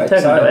up, but right,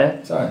 take it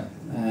away. Sorry.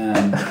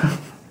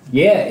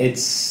 Yeah,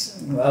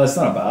 it's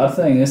not a bad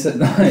thing, is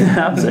it?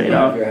 Absolutely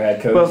not. Your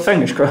head coach. Well,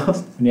 fingers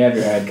crossed. When you have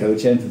your head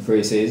coach in for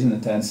pre-season,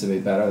 it tends to be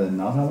better than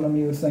not having him,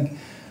 you would think.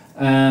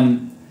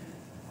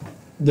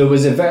 There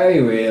was a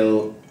very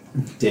real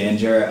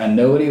danger, and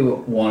nobody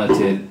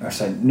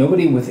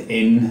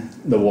within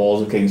the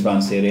walls of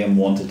Kingspan Stadium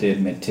wanted to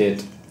admit to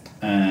it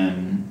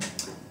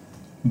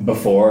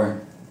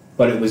before,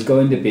 but it was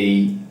going to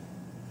be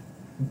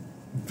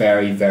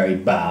very, very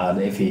bad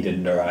if he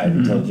didn't arrive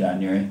until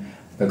January,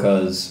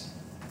 because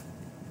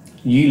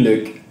you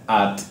look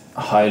at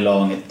how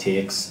long it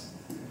takes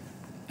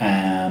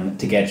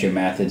to get your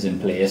methods in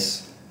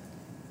place.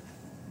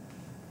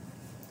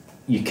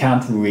 You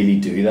can't really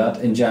do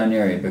that in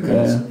January,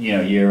 because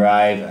you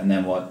arrive and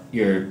then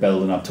you're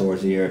building up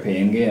towards the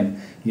European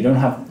game. You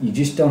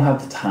just don't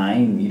have the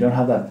time. You don't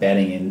have that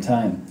bedding in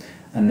time,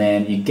 and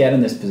then you get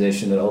in this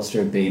position that Ulster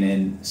have been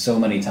in so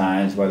many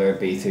times, whether it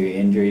be through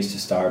injuries to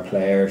star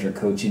players or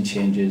coaching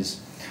changes,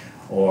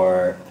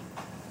 or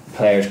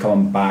players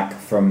coming back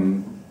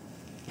from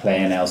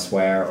playing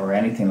elsewhere or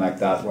anything like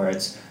that, where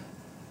it's,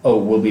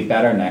 we'll be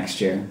better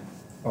next year,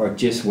 or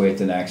just wait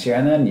the next year,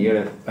 and then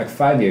you're like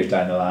 5 years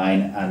down the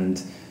line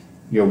and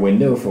your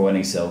window for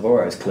winning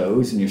silverware is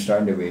closed and you're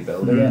starting to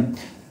rebuild again.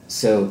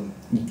 So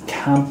you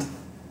can't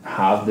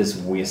have this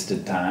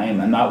wasted time,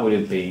 and that would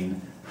have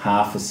been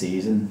half a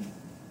season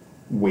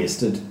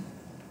wasted.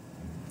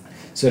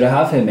 So to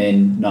have him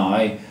in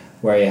now,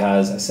 where he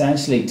has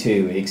essentially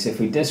 2 weeks, if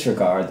we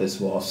disregard this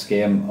Wasps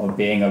game, of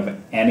being of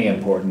any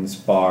importance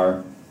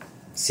bar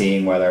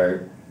seeing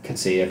whether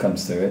Katsia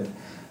comes through it,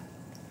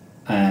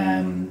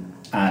 and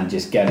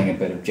just getting a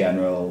bit of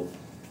general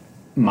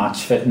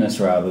match fitness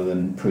rather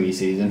than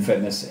pre-season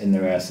fitness in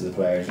the rest of the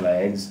players'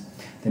 legs,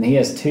 then he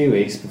has 2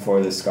 weeks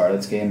before the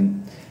Scarlets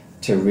game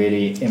to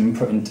really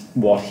imprint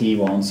what he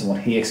wants and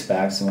what he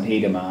expects and what he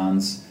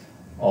demands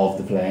of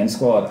the playing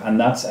squad, and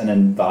that's an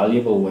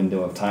invaluable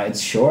window of time. It's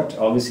short,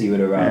 obviously you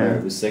would have rather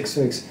it was 6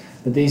 weeks,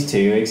 but these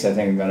 2 weeks I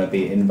think are going to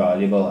be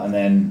invaluable, and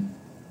then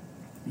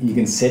you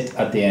can sit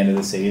at the end of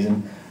the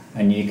season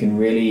and you can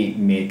really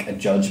make a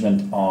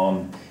judgment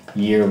on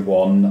year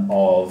one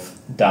of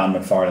Dan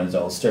McFarlane's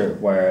Ulster,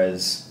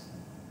 whereas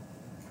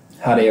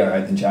had he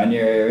arrived in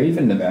January or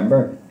even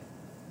November,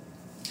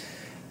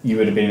 you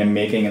would have been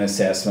making an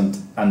assessment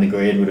and the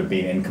grade would have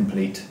been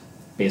incomplete,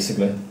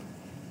 basically,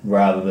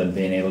 rather than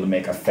being able to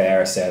make a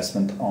fair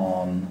assessment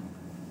on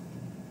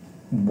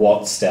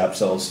what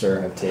steps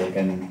Ulster have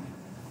taken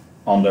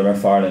under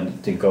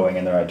McFarlane to going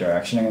in the right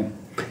direction again.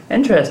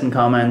 Interesting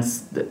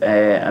comments.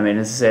 I mean,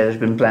 as I say, there's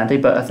been plenty,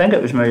 but I think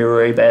it was maybe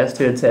Rory Best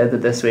who had said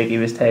that this week he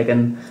was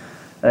taking,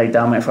 like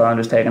Dan McFarlane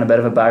was taking a bit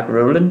of a back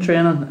role in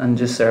training and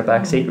just their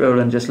back seat role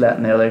and just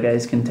letting the other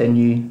guys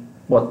continue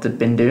what they've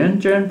been doing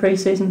during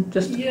pre-season.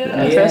 Just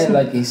interesting.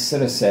 Like he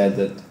sort of said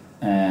that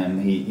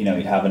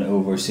he'd have an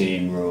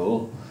overseeing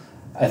role.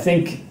 I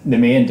think the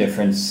main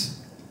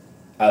difference,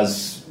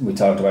 as we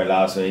talked about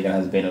last week and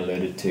has been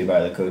alluded to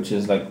by the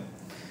coaches, like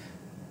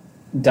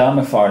Dan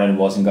McFarlane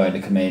wasn't going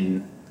to come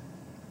in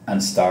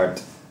and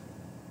start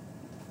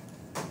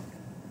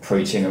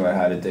preaching about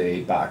how to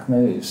do back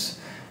moves.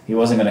 He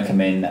wasn't going to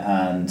come in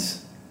and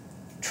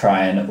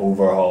try and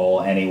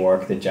overhaul any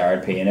work that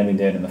Jared Payne had been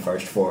doing in the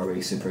first 4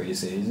 weeks of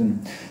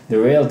pre-season. The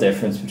real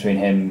difference between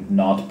him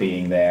not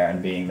being there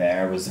and being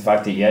there was the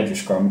fact that you had your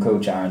scrum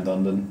coach, Aaron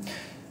Dundon.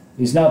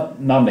 He's not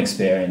an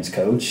experienced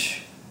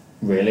coach,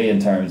 really, in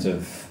terms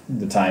of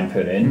the time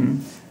put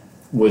in,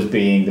 was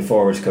being the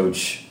forwards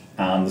coach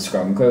and the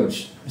scrum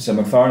coach. So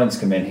McFarlane's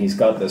come in, he's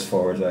got this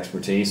forwards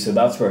expertise, so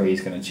that's where he's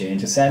going to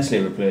change,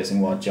 essentially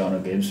replacing what John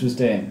O'Gibbs was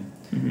doing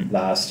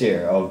last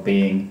year, of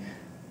being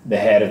the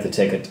head of the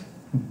ticket,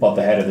 but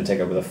the head of the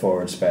ticket with a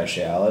forward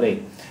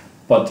speciality.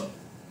 But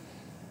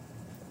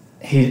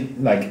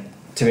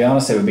to be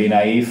honest, it would be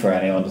naive for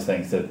anyone to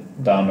think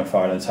that Dan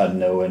McFarlane's had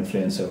no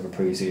influence over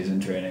pre-season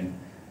training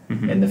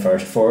in the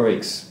first 4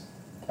 weeks,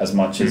 as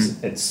much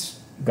as it's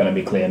going to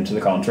be claimed to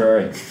the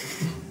contrary.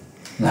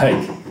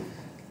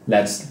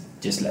 Let's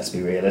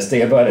be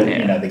realistic about it.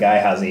 Yeah. The guy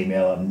has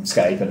email and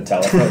Skype and a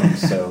telephone,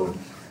 so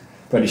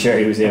pretty sure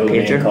he was able to be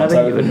in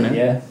contact with him.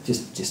 Yeah,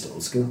 just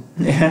old school.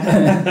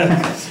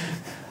 Yeah.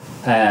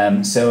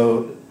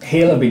 So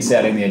he'll have been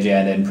setting the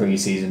agenda in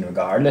pre-season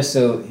regardless.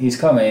 So he's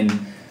come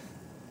in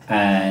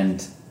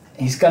and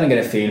he's going to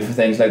get a feel for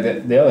things. Like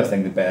the other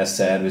thing that Best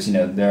said was,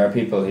 there are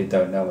people who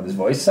don't know what his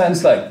voice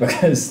sounds like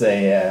because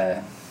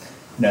they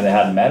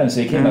hadn't met him.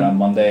 So he came in on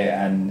Monday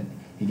and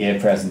he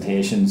gave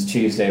presentations.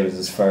 Tuesday was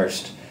his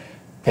first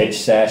pitch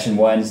session.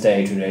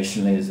 Wednesday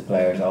traditionally is the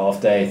players'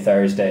 off day.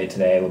 Thursday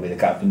today will be the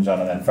captain's run,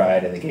 and then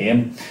Friday the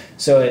game.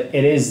 So it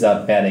is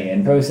that bedding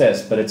in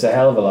process, but it's a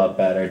hell of a lot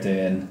better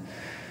doing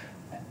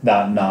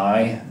that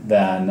now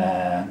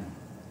than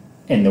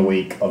in the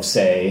week of,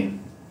 say,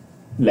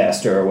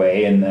 Leicester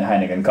away in the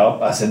Heineken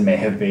Cup, as it may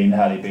have been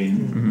had he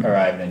been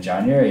arriving in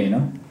January.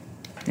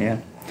 Yeah.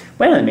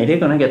 When are the media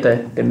going to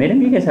get to meet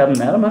him? You guys haven't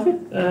met him, have you?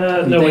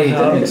 No, we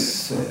haven't.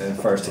 His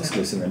first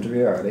exclusive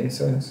interview already,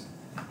 so it's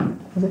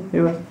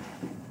Who was?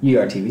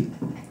 URTV.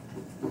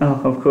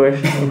 Oh, of course.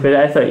 But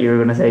I thought you were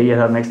going to say you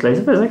had an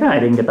exclusive. I was like, I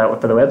didn't get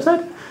that for the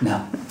website.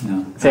 No.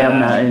 So you haven't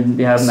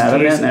met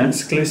him yet? No?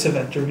 Exclusive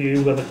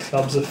interview with the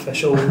club's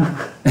official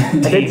I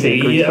did see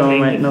Chris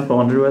Conn writing up. I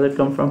wondered where they'd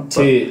come from.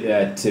 To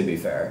be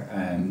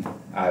fair,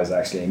 I was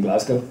actually in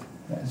Glasgow,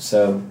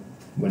 so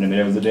wouldn't have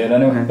been able to do it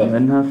anyway. But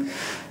wouldn't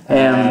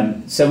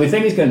have. So we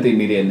think he's going to do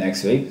media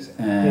next week,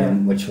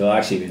 which will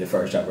actually be the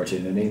first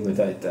opportunity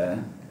without.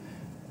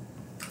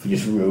 If you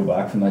just roll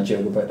back from that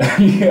joke about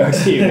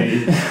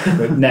URTV,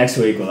 but next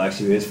week will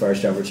actually be his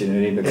first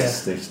opportunity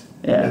because there's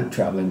no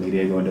travelling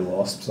media going to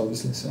Wasps,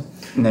 obviously. So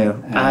no,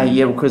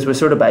 because we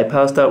sort of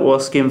bypassed that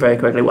Wasps game very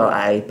quickly. Well,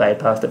 I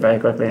bypassed it very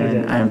quickly,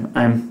 and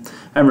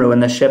I'm rowing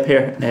this ship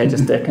here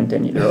just to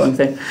continue the rowing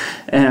thing.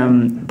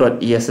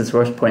 But yes, it's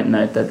worth pointing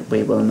out that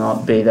we will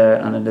not be there,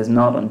 and it is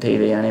not on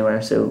TV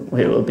anywhere. So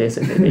we will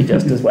basically be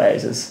just as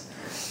wise as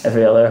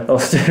every other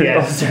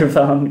Ulster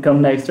fan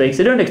come next week.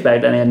 So don't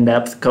expect any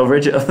in-depth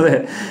coverage of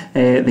the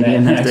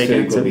game next week. Next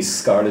week will be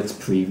Scarlet's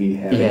preview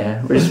heavy.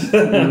 Yeah,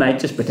 we might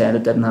just pretend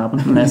it didn't happen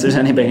unless there's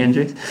any big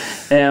injuries.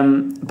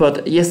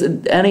 But yes,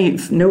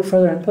 no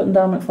further input on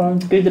Dan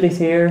McFarlane? Good that he's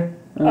here.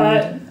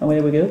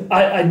 Away we go.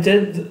 I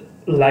did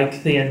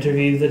like the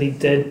interview that he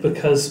did,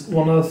 because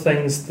one of the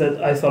things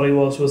that I thought he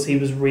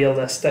was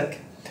realistic.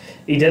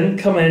 He didn't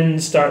come in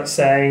and start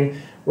saying,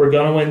 we're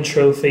going to win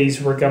trophies,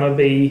 we're going to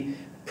be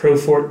Pro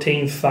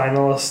 14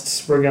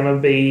 finalists, we're going to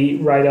be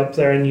right up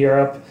there in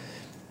Europe.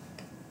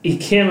 he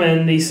came in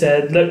and he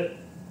said, look,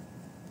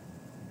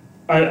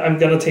 I'm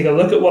going to take a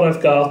look at what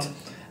I've got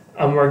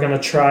and we're going to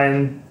try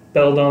and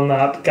build on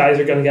that. Guys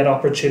are going to get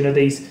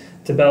opportunities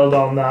to build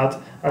on that,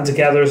 and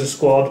together as a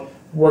squad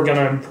we're going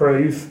to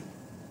improve.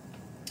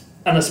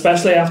 And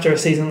especially after a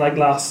season like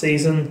last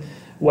season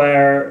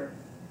where,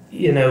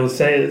 you know,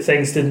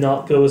 things did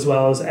not go as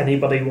well as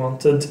anybody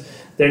wanted,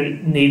 there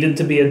needed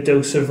to be a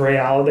dose of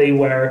reality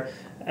where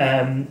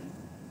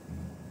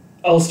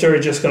Ulster are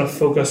just going to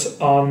focus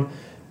on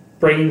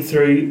bringing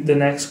through the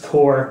next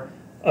core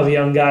of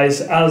young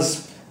guys.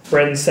 As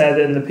Bryn said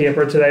in the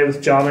paper today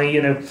with Johnny,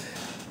 you know,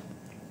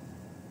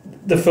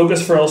 the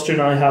focus for Ulster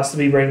now has to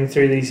be bringing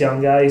through these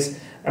young guys,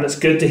 and it's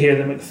good to hear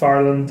that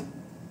McFarland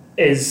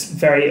is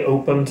very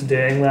open to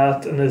doing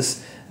that and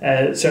is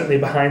certainly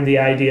behind the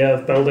idea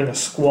of building a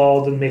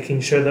squad and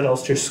making sure that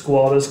Ulster's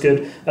squad is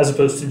good as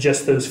opposed to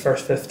just those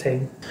first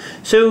 15.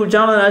 So,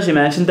 Jonathan, as you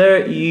mentioned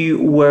there,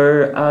 you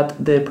were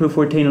at the Pro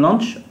 14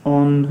 lunch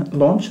on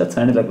lunch. That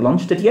sounded like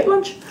lunch. Did you get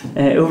lunch?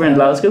 Over in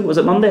Glasgow. Was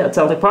it Monday at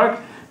Celtic Park?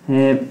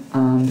 And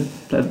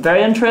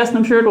very interesting,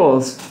 I'm sure it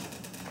was.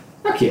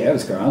 Okay, it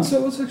was grand, so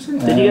it was actually.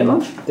 Did you get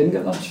lunch? Didn't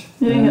get lunch.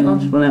 You didn't get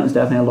lunch? Well, then it was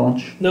definitely a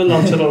lunch. No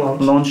lunch at a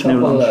lunch. Lunch, no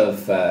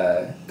lunch.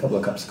 Couple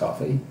of cups of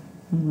coffee.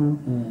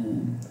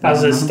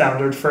 As is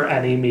standard for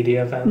any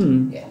media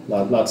event. Yeah,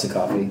 lots of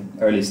coffee.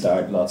 Early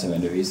start, lots of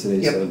interviews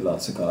today, so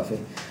lots of coffee.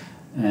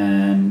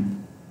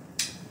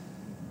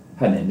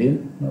 Had an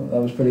Indian. That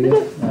was pretty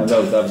good. That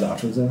was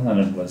afterwards, though, and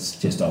it was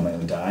just on my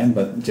own time.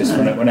 But just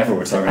whenever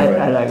we're talking about,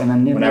 I like an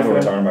Indian. Whenever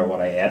we're talking about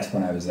what I ate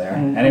when I was there.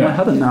 Anyway, I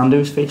had a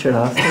Nando's feature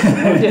last.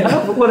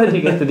 What did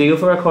you get to do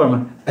for a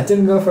korma? I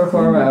didn't go for a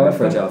korma. I went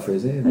for a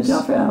jalfrezi. A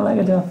jalfrezi. I like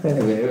a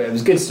jalfrezi. It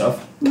was good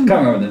stuff. Can't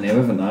remember the name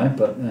of it now,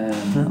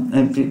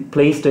 but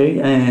please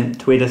do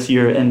tweet us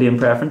your Indian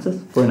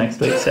preferences for next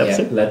week's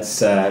episode.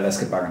 Yeah, let's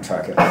get back on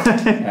track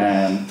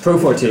here. Pro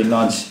 14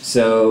 launch.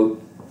 So.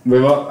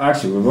 We've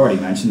already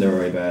mentioned the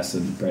Rory Best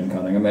and Brendan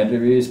Cunningham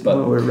interviews,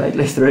 but we're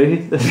rightly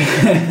through.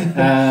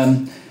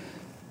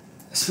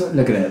 So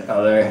looking at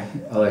other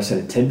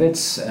sort of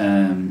tidbits,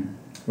 Ryan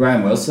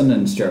Wilson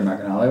and Stuart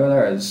McAnally were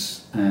there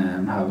as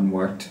having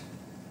worked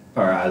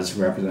or as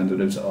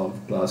representatives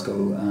of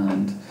Glasgow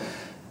and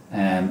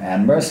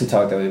Edinburgh. So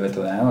talked a wee bit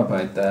to them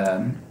about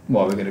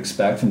what we could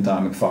expect from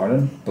Dan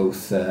McFarlane.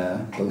 Both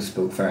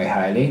spoke very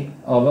highly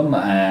of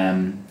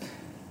him.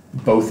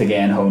 Both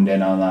again honed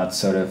in on that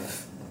sort of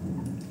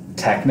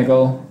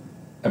technical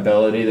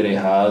ability that he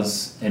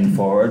has in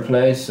forward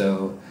play,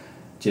 so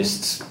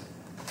just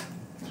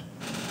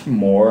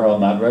more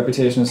on that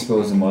reputation, I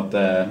suppose, than what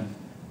the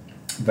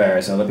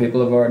various other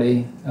people have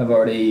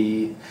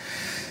already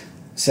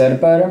said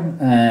about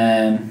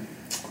him.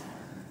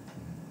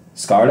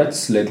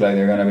 Scarlets look like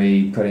they're going to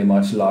be pretty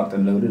much locked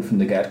and loaded from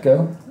the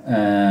get-go.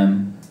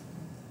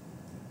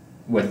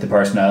 With the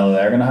personnel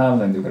they're going to have, I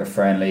think they've got a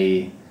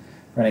friendly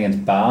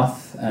against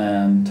Bath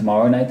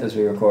tomorrow night as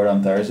we record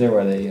on Thursday,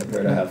 where they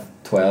appear to have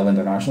 12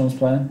 internationals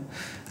playing,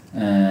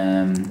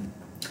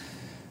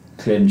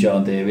 including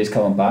John Davies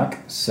coming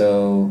back.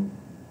 So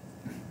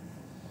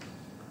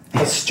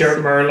has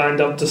Stuart Moore lined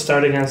up to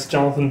start against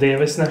Jonathan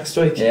Davis next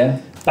week?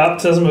 Yeah.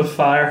 Baptism of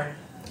fire.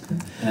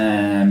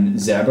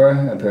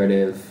 Zebra appear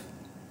to have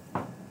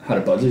had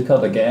a budget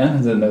cut again. I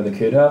didn't know they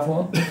could have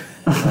one.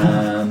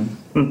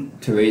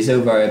 Teresa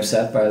very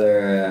upset by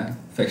their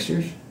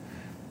fixtures.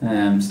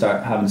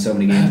 Start having so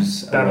many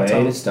games away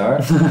to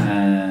start.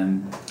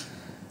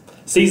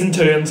 Season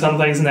 2 and some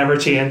things never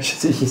change.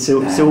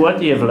 So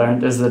what you've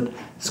learned is that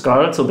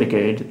Scarlets will be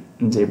good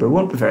and Zebra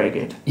won't be very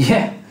good.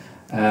 Yeah.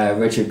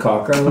 Richard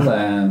Cockrell.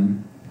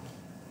 I'm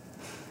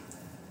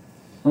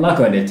not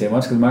going into too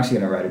much because I'm actually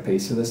going to write a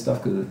piece of this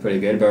stuff because it's pretty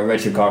good. But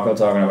Richard Cockrell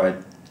talking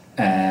about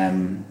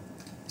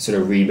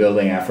sort of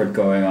rebuilding effort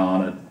going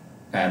on at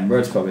Edinburgh.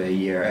 It's probably a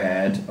year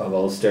ahead of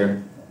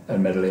Ulster.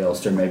 Admittedly,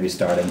 Ulster may be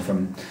starting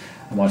from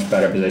a much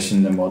better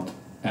position than what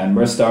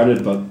Edinburgh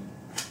started, but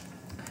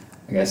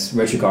I guess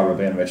Richard Cockrell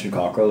being Richard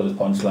Cockrell, his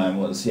punchline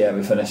was, yeah,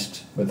 we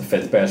finished with the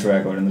 5th best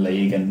record in the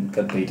league and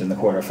got beat in the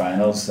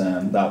quarterfinals,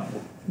 and that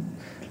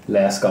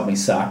less got me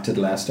sacked at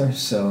Leicester,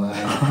 so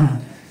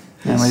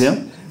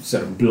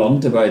sort of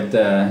blunt about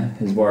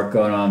his work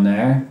going on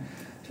there.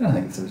 I don't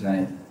think if there was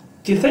any.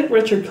 Do you think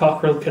Richard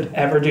Cockrell could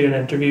ever do an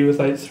interview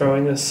without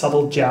throwing a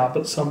subtle jab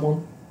at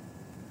someone?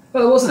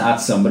 Well, it wasn't at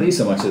somebody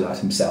so much as at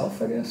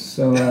himself, I guess.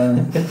 So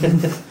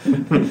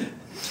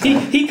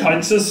he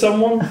counts as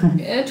someone.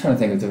 Yeah, trying to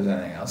think if there was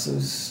anything else that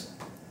was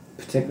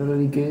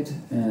particularly good.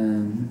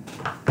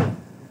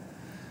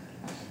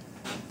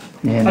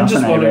 Yeah,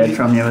 nothing I read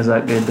from you was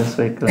that good this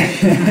week. I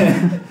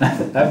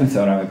haven't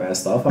thrown out my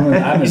best stuff.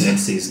 I'm in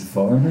season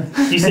 4.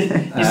 You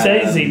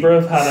say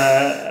Zebra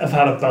have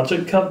had a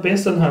budget cut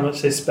based on how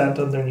much they spent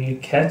on their new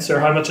kits, or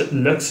how much it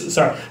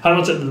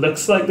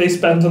looks like they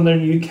spent on their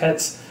new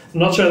kits. I'm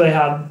not sure they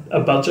had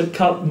a budget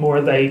cut, more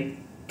they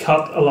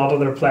cut a lot of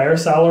their player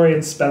salary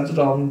and spent it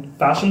on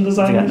fashion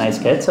designers. They got nice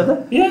kits, have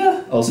they?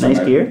 Yeah. Ulster nice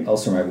gear.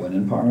 Ulster might win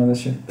in Parma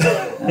this year.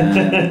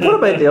 What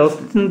about the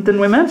Ulster? Didn't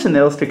we mention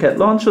the Ulster kit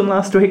launch on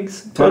last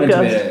week's Turned into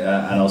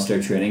podcast? an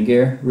Ulster training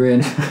gear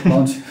range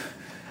launch.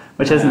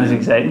 Which isn't as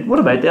exciting. What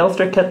about the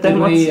Ulster kit then?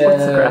 What's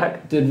the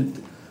crack?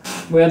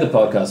 We had the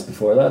podcast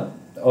before that,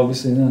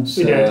 obviously then.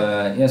 So, We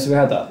did. So we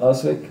had that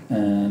last week.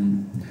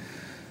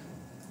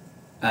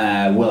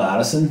 Will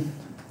Addison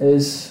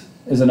is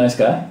a nice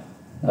guy.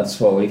 That's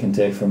what we can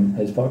take from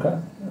his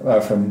podcast,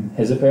 or from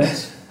his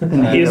appearance.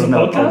 He has a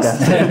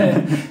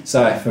podcast.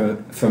 Sorry,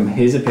 from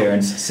his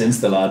appearance since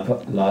the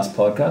last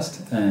podcast.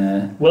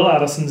 Will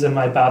Addison's in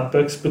my bad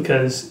books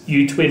because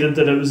you tweeted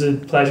that it was a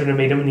pleasure to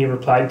meet him and he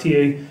replied to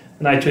you,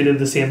 and I tweeted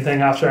the same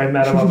thing after I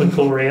met him up in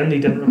Coleraine and he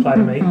didn't reply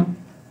to me.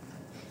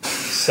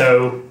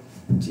 So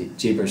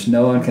Jeepers,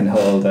 no one can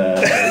hold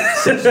a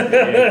social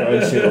media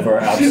grudge over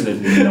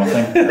absolutely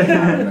nothing.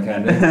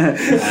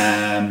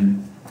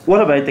 What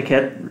about the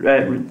kit?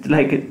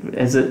 Like,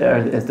 is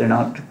there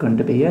not going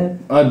to be a?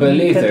 I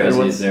believe kit,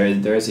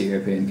 there is a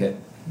European kit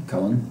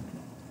coming,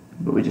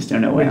 but we just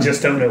don't know we when.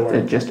 just don't know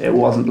when. It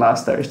wasn't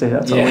last Thursday.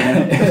 That's all we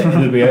know.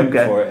 it'll be out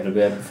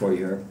Okay. before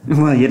Europe.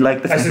 Well, you'd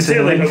like the I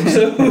sincerely hope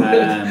so.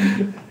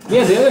 The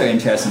other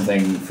interesting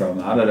thing from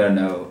that, I don't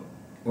know.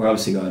 We're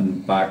obviously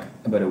going back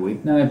about a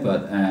week now,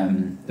 but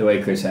the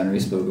way Chris Henry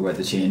spoke about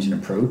the change in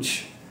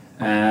approach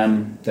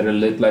that it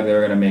looked like they were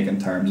going to make in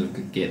terms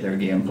of get their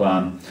game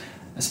plan,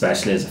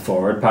 especially as a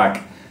forward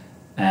pack,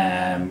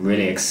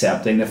 really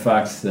accepting the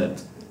fact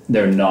that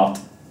they're not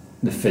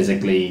the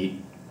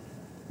physically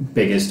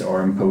biggest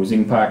or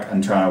imposing pack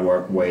and trying to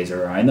work ways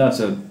around that.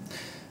 So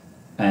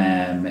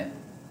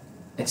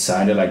it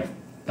sounded like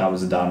that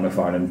was a Dan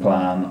McFarlane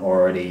plan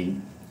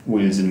already,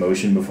 wheels in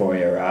motion before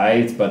he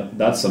arrived, but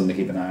that's something to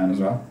keep an eye on as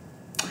well.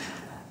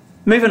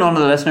 Moving on to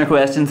the listener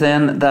questions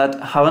then that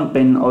haven't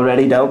been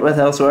already dealt with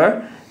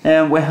elsewhere.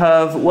 We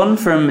have one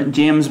from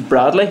James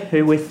Bradley,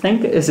 who we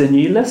think is a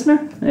new listener.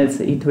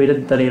 He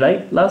tweeted that he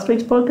liked last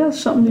week's podcast,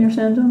 something you're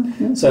saying, John?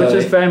 Yeah. So which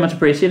is very much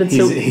appreciated.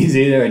 He's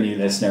either a new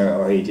listener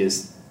or he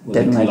just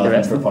Didn't like the glutton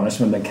wrestling. for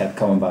punishment and kept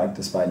coming back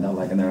despite not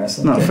liking the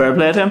wrestling. Not fair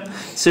play to him.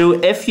 So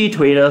if you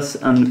tweet us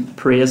and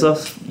praise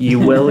us, you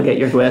will get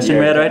your question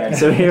read out.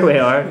 So here we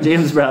are.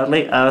 James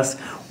Bradley asks,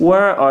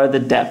 where are the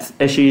depth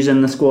issues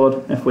in the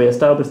squad? If we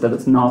establish that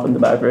it's not in the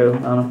back row,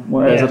 Anna,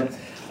 where is it?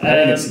 I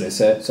think it's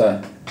this.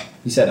 Sorry,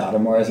 you said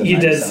Adam. Where is it? He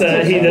did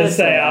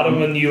say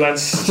Adam, and you went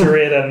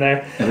straight in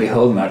there. If we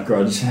hold that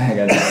grudge, I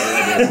guess.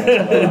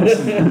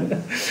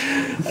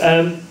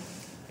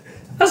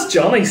 As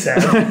Johnny said,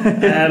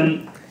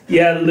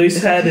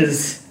 Loosehead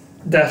is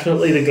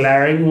definitely the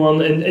glaring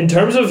one. In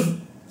terms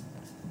of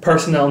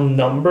personnel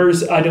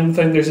numbers, I don't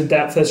think there's a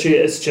depth issue.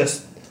 It's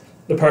just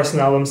the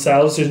personnel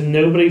themselves. There's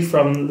nobody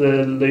from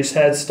the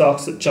Loosehead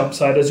stocks that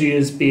jumps out as you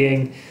as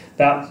being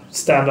that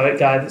standout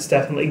guy that's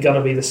definitely going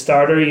to be the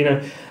starter. You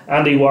know,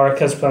 Andy Warwick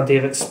has plenty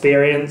of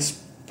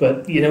experience,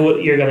 but you know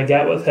what you're going to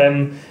get with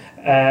him.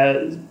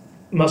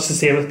 Much the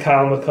same with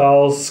Kyle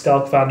McCall.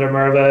 Schalk van der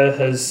Merwe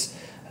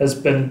has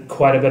been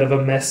quite a bit of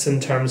a miss in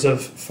terms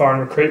of foreign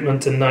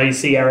recruitment, and now you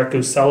see Eric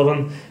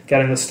O'Sullivan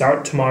getting the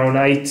start tomorrow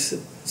night.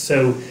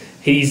 So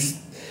he's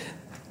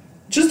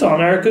just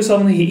on Eric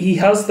O'Sullivan. He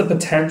has the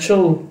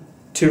potential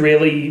to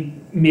really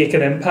make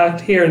an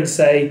impact here and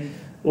say,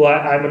 well,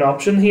 I'm an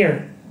option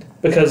here,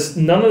 because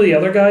none of the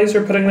other guys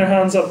are putting their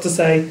hands up to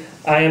say,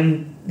 I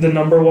am the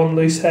number one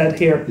loosehead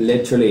here.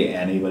 Literally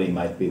anybody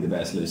might be the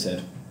best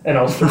loosehead. In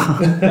Ulster.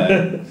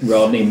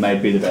 Rodney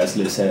might be the best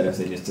loosehead if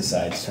they just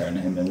decide to turn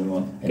him into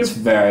one. It's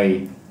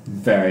very,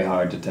 very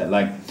hard to tell.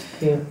 Like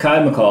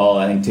Kyle McCall,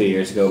 I think 2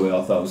 years ago we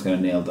all thought was going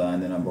to nail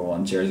down the number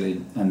one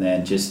jersey, and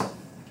then just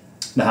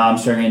the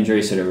hamstring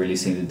injury sort of really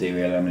seemed to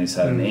derail him, and he's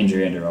had an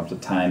injury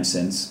interrupted time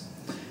since.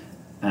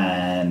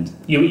 And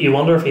you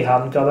wonder if he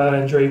hadn't got that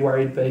injury, where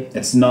he'd be.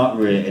 It's not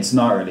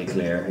really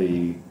clear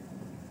who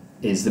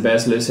is the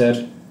best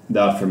loosehead.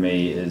 That for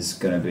me is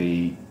going to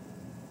be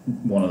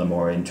one of the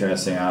more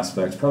interesting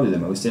aspects, probably the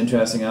most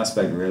interesting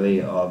aspect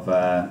really of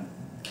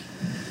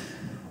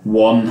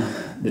one,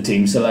 the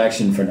team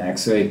selection for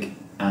next week,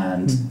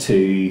 and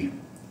two,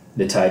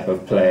 the type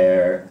of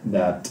player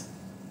that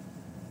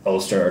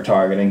Ulster are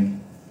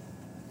targeting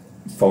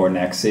for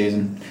next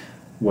season,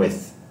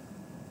 with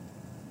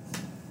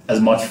as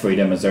much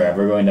freedom as they're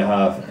ever going to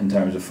have in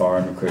terms of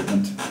foreign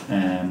recruitment.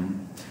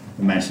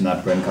 We mentioned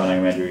that Bryn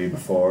Cunningham interview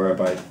before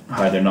about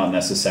how they're not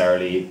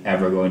necessarily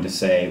ever going to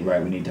say,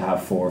 right, we need to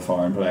have 4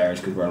 foreign players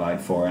because we're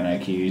allowed 4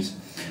 NIQs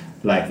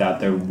like that.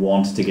 They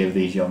want to give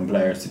these young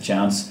players the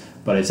chance,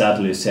 but it's at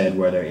Loosehead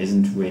where there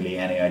isn't really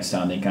any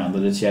outstanding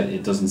candidates yet.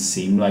 It doesn't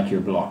seem like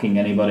you're blocking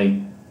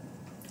anybody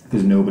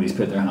because nobody's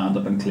put their hand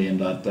up and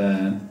claimed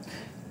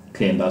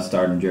that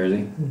starting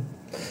jersey.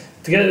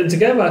 To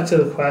get back to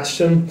the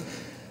question,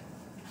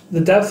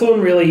 the depth one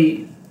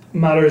really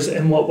matters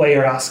in what way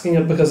you're asking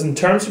it, because in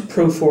terms of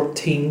Pro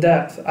 14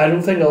 depth, I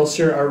don't think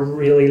Ulster are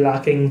really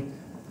lacking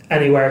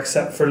anywhere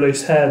except for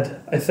Loosehead.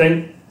 I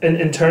think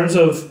in terms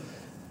of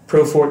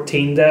Pro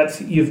 14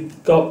 depth,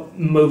 you've got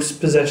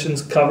most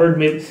positions covered.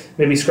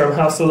 Maybe scrum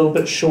half's a little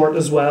bit short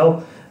as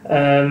well.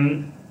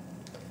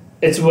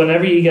 it's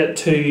whenever you get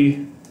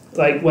to,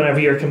 like, whenever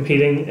you're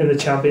competing in the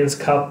Champions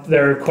Cup,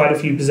 there are quite a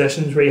few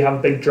positions where you have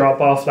a big drop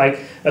off. Like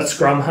at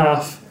scrum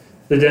half,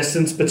 the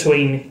distance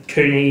between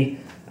Cooney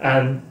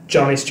and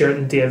Johnny Stewart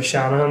and Dave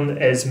Shanahan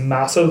is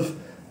massive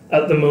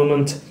at the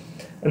moment.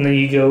 And then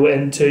you go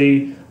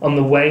into on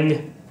the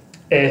wing,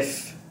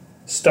 if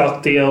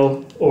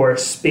Stockdale or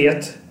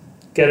Spate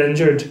get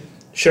injured,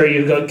 sure,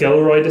 you've got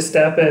Gilroy to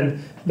step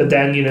in, but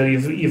then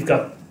you've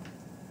got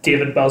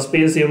David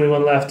Busby is the only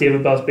one left.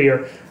 David Busby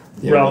or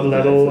Rob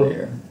Little.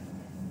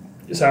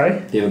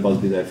 Sorry? David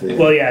Busby's out for the year.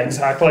 Well, yeah,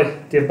 exactly.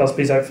 David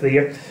Busby's out for the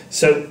year.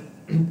 So,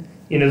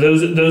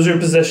 those are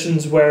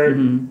positions where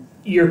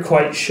you're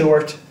quite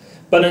short.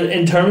 But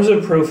in terms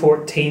of Pro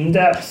 14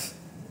 depth,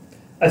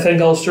 I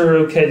think Ulster are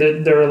okay.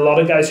 There are a lot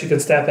of guys who can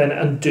step in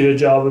and do a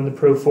job in the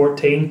Pro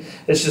 14.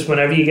 It's just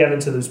whenever you get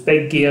into those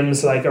big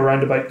games, like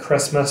around about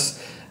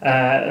Christmas,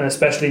 and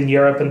especially in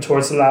Europe and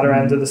towards the latter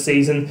end of the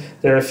season,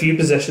 there are a few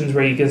positions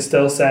where you can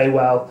still say,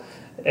 well,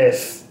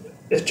 if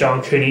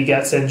John Cooney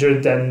gets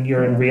injured, then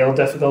you're in real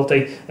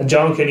difficulty. And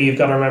John Cooney, you've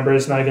got to remember,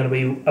 is now going to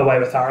be away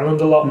with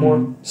Ireland a lot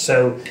more.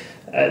 So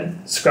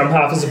scrum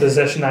half is a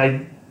position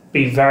I'd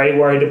be very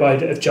worried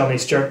about if Johnny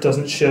Stewart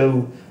doesn't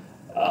show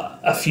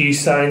a few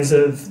signs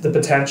of the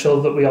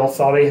potential that we all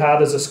thought he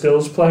had as a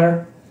skills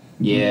player.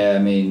 Yeah, I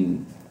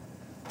mean,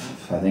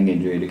 I think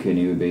injury to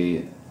Cooney would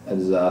be a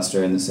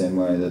disaster in the same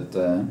way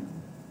that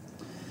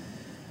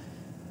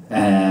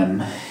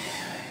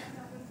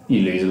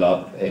you lose a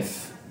lot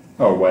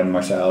when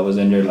Marcel was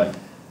injured. Like,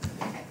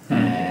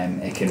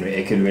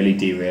 it can really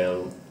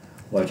derail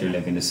what you're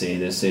looking to see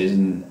this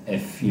season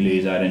if you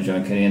lose out on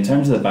John Cooney. In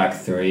terms of the back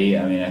three,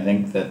 I mean, I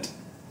think that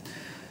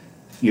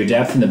your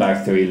depth in the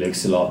back three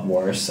looks a lot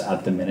worse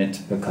at the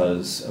minute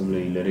because of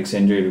Louis Ludwig's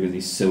injury, because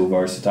he's so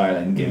versatile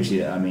and gives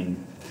you. I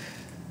mean,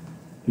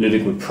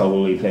 Ludwig would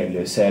probably play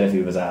loose head if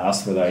he was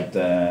asked without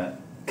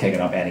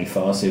kicking up any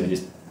fuss. He would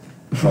just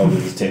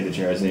probably just take the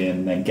jersey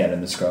and then get in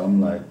the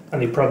scrum, like.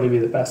 And he'd probably be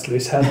the best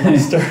loose head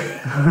master.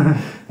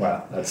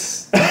 Well,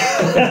 that's.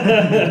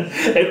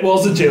 It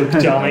was a joke,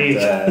 Johnny.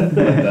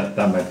 that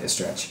might be a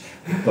stretch,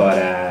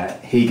 but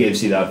he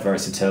gives you that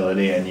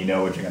versatility, and you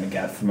know what you're going to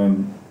get from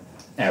him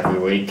every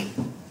week.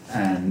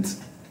 And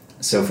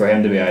so for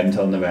him to be out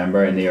until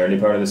November in the early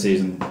part of the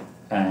season,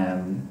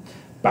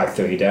 back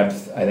three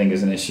depth I think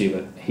is an issue,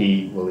 but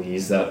he will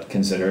ease that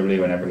considerably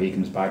whenever he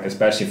comes back,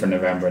 especially for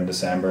November and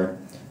December,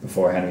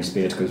 before Henry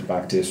Spate goes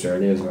back to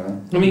Australia as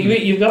well. I mean,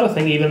 you've got to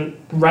think, even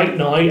right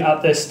now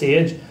at this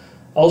stage,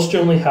 Ulster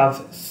only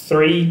have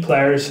 3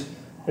 players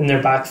in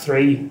their back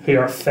three who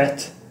are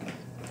fit.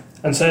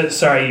 And so,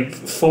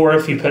 4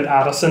 if you put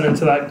Addison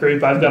into that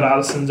group. I've got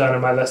Addison down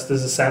on my list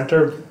as a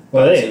centre.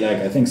 Well,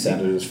 I think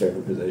centre is his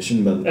favourite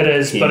position, but it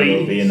is. He but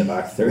will be in the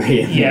back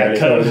three.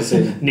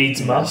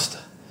 Needs must.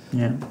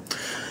 Yeah.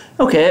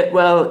 Okay,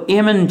 well,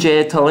 Eamon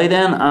J. Tully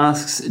then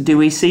asks, do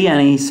we see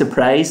any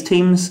surprise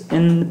teams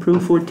in the Pro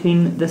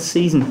 14 this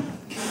season?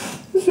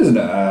 This was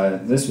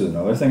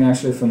another thing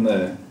actually from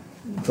the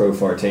Pro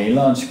 14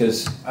 launch,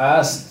 because I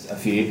asked a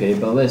few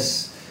people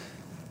this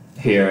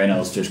here in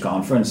Ulster's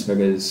conference,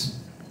 because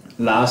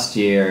last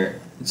year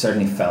it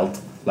certainly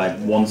felt like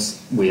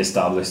once we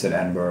established that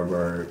Edinburgh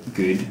were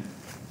good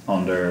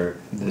under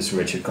this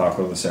Richard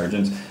Cockrell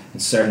resurgence,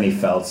 it certainly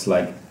felt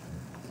like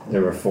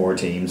there were 4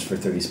 teams for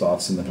 3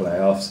 spots in the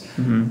playoffs.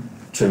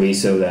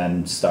 Treviso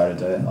then started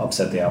to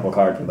upset the apple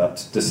cart with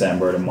that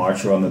December to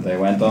March run that they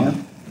went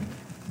on.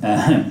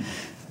 I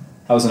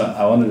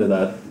wanted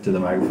to the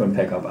microphone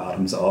pick up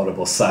Adam's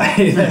audible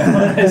sigh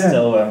there. I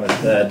still went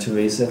with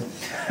Treviso.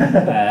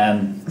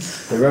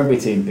 The rugby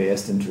team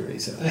based in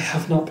Treviso. They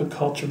have not been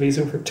called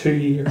Treviso for 2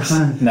 years.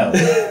 No.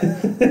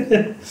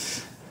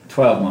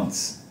 12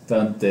 months.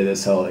 Don't do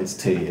this whole it's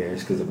 2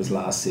 years because it was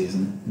last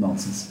season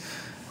nonsense.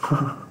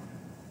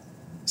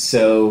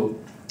 So,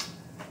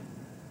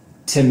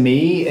 to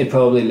me, it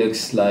probably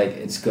looks like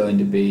it's going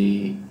to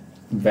be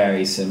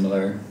very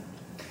similar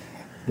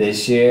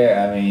this year.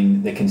 I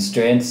mean, the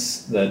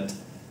constraints that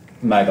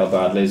Michael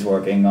Bradley's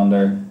working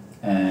under,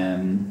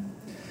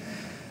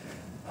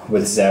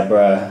 with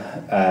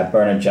Zebra,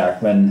 Bernard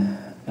Jackman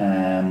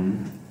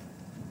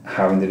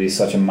having to do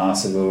such a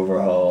massive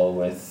overhaul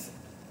with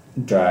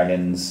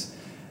Dragons,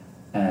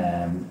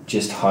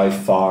 just how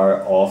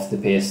far off the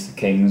pace the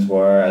Kings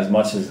were, as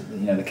much as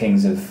the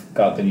Kings have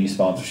got the new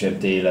sponsorship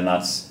deal and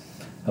that's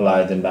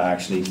allowed them to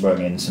actually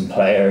bring in some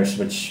players,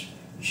 which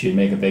should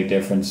make a big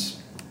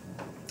difference.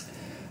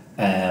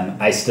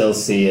 I still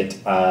see it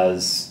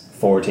as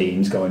 4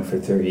 teams going for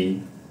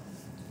 3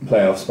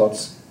 playoff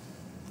spots.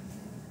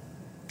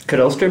 Could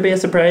Ulster be a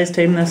surprise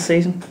team this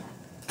season?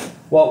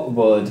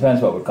 Well, it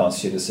depends what would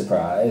constitute a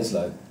surprise.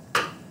 Like,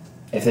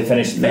 if they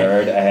finished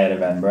 3rd ahead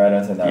of Edinburgh, I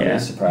don't think that would be a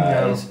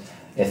surprise. No.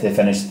 If they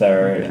finished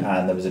 3rd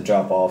and there was a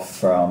drop off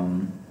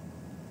from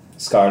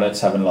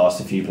Scarlets, having lost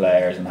a few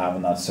players and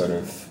having that sort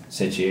of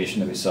situation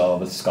that we saw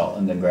with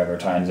Scotland and Gregor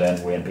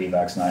Townsend, Wayne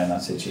Pivax now in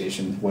that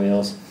situation with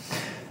Wales,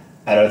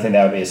 I don't think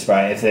that would be a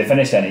surprise. If they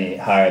finished any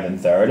higher than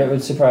 3rd, it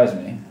would surprise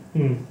me.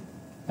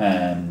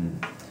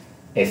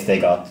 if they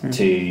got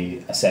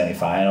to a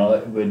semi-final,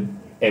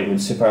 it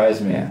would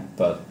surprise me. Yeah.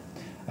 But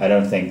I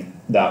don't think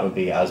that would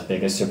be as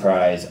big a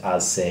surprise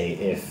as, say,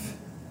 if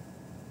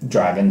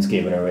Dragons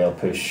gave it a real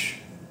push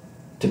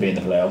to be in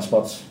the playoff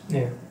spots.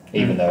 Yeah.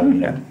 Even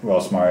though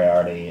Ross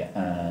Moriarty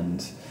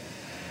and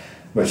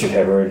Richard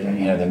Hibbard,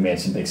 they've made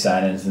some big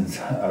signings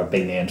or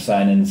big name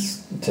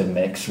signings to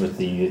mix with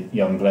the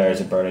young players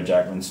that Bernard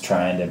Jackman's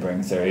trying to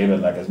bring through. But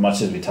like, as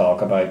much as we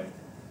talk about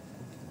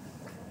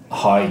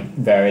how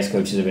various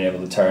coaches have been able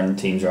to turn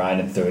teams around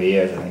in 3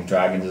 years, I think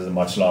Dragons is a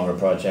much longer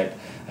project.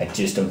 I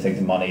just don't think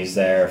the money's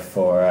there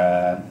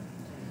for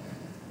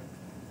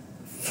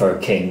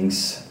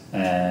Kings.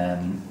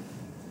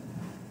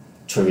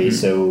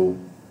 Treviso,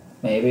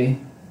 maybe.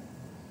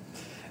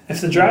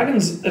 If the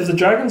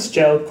Dragons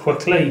gel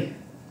quickly,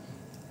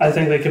 I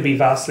think they could be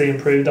vastly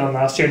improved on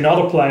last year. Not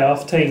a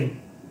playoff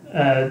team,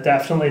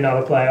 definitely not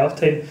a playoff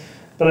team,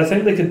 but I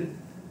think they could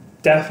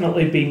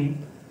definitely be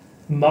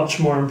much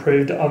more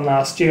improved on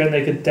last year, and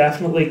they could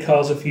definitely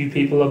cause a few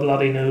people a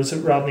bloody nose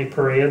at Rodney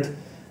Parade.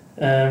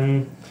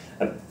 They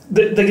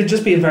could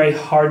just be a very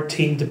hard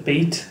team to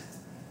beat,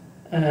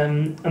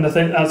 and I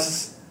think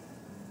that's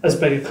as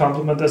big a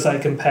compliment as I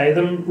can pay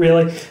them,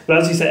 really. But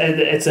as you said,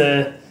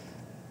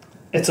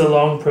 it's a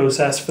long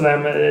process for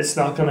them. It's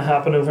not going to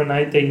happen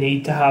overnight. They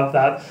need to have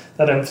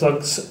that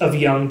influx of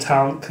young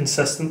talent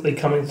consistently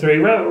coming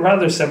through,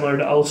 rather similar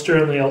to Ulster,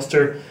 and the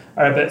Ulster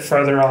are a bit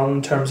further on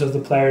in terms of the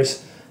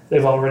players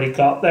they've already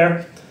got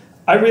there.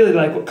 I really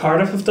like what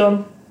Cardiff have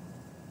done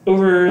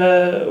over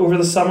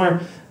the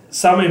summer.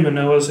 Sammy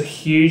Manoa is a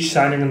huge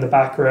signing in the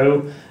back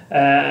row,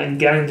 and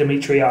getting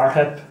Dimitri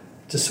Arhip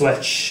to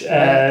switch.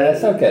 I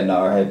thought getting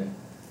Arhip,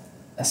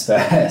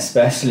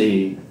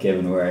 especially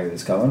given where he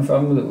was coming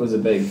from, was a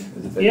big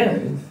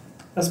move.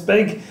 That's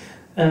big.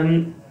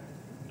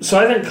 So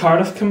I think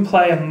Cardiff can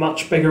play a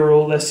much bigger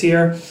role this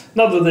year.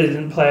 Not that they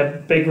didn't play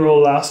a big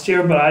role last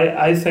year, but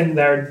I think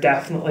they're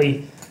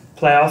definitely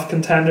playoff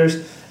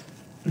contenders.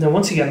 Now,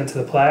 once you get into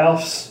the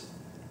playoffs,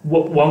 a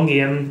one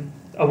game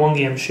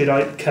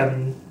shootout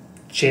can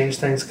change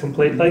things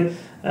completely.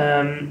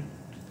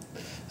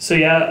 So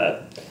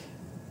yeah,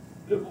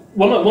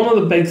 one of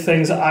the big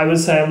things that I would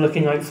say I'm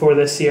looking out for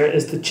this year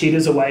is the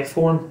Cheetahs away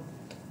form.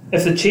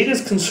 If the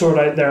Cheetahs can sort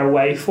out their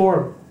away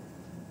form,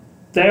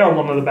 they are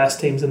one of the best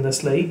teams in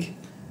this league,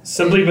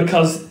 simply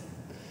because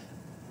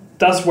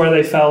that's where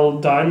they fell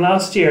down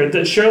last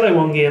year. Sure, they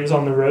won games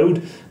on the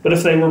road, but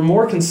if they were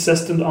more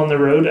consistent on the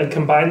road and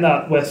combine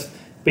that with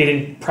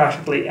beating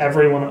practically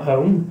everyone at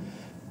home,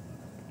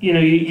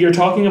 you're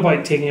talking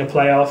about taking a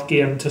playoff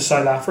game to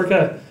South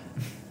Africa,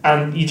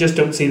 and you just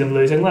don't see them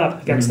losing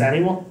that against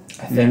anyone.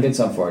 I think it's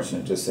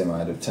unfortunate just the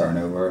amount of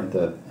turnover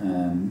that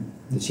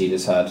the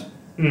Cheetahs had,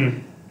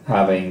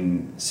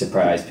 having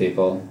surprised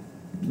people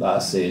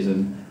last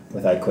season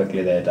with how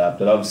quickly they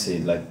adapted. Obviously,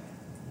 like,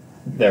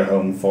 their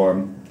home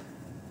form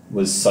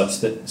was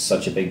such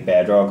a big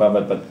bedrock of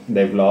it, but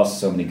they've lost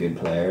so many good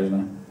players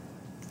now.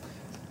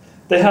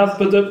 They have,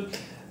 but the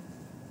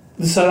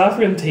South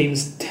African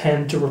teams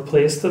tend to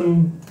replace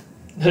them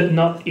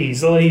not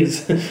easily.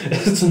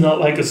 It's not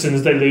like as soon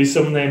as they lose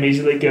someone they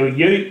immediately go,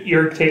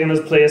 you're taking his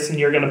place and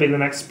you're going to be the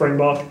next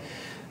Springbok.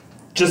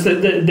 Just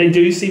that they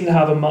do seem to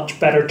have a much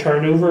better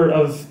turnover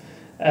of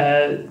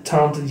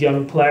talented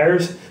young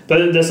players,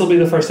 but this will be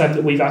the first time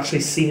that we've actually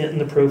seen it in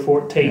the Pro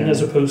 14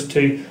 as opposed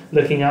to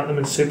looking at them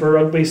in Super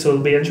Rugby, so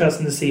it'll be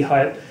interesting to see how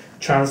it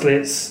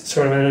translates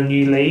sort of in a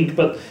new league.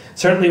 But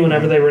certainly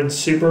whenever they were in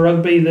Super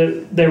Rugby,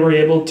 they were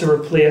able to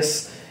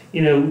replace,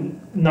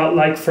 not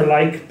like for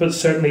like, but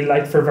certainly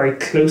like for very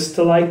close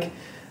to like.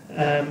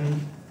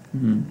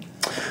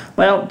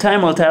 Well,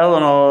 time will tell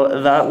on all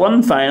that.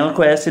 One final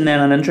question then,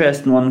 an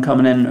interesting one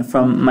coming in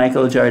from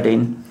Michael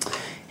Jardine.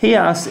 He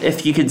asks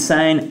if you could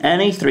sign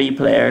any 3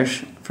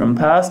 players from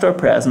past or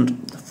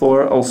present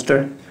for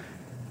Ulster,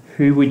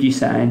 who would you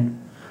sign?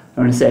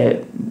 I'm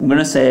going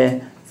to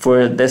say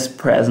for this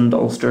present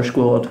Ulster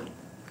squad.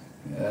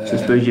 So I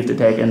suppose you have to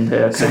take into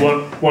account.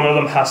 So one of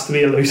them has to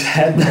be a loose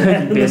head.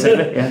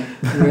 Basically, yeah.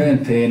 Ruin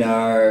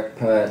Pienaar,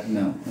 but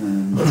no.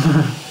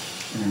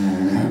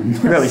 You're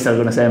probably still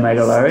going to say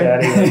Michael Lowry.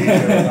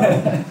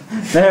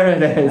 There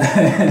it is.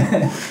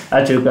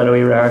 That joke got a wee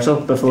rehearsal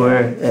before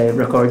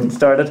recording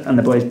started, and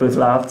the boys both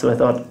laughed, so I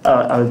thought,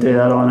 I'll do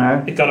that on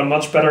air. It got a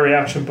much better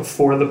reaction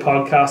before the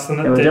podcast than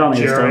it did Johnny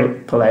during. was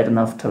still polite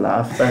enough to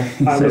laugh there,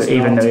 so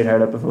even though he'd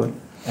heard it before.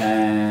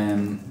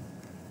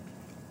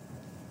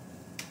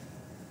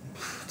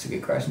 It's a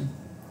good question.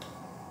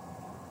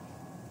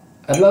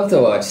 I'd love to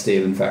watch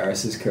Stephen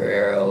Ferris's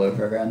career all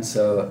over again,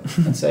 so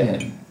I'd say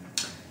him.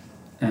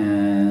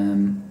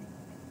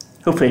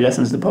 Hopefully he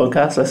listens to the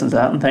podcast, listens to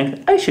that and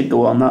think, I should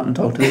go on that and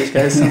talk to these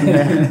guys.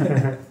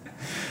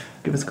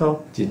 Give us a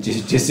call.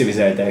 Just if he's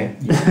out there,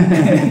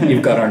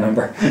 you've got our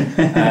number.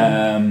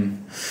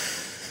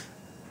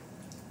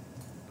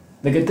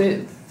 They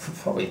could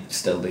probably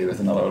still do with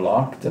another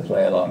lock to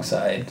play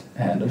alongside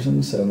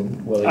Henderson, so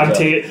I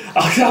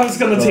was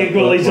going to take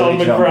Willie John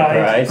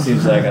McBride.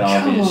 Seems like an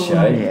obvious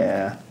shout.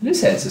 Yeah.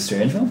 This head's a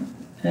strange one.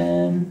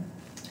 I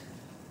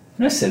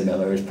know Sid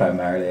Miller is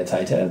primarily a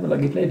tight head, but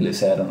like he played loose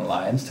head on the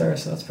Lions tour,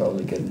 so that's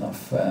probably good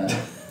enough.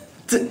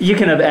 You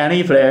can have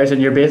any players, and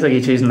you're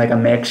basically choosing like a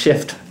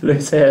makeshift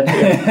loose head.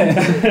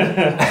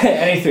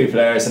 Any three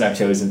players, and I've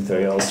chosen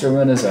three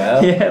Ulstermen as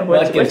well. Yeah,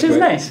 which is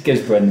nice.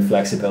 Gives Brendan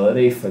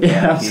flexibility for the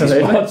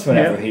absolutely. spots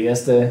whenever he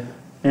has to.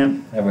 Yeah.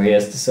 Whenever he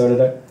has to sort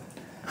it out.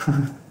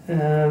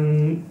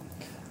 I'm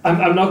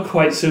not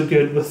quite so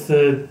good with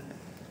the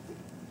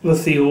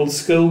old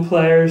school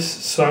players,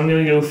 so I'm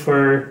going to go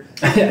for.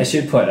 I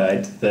should point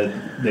out that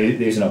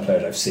these are not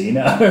players I've seen.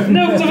 No, I'm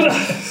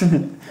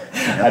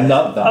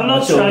not that. I'm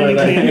not trying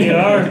to claim you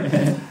are.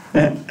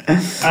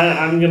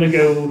 I'm going to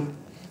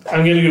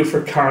go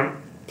for current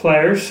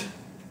players.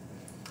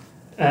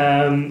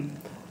 I'm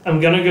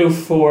going to go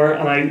for,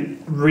 and I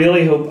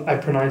really hope I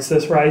pronounce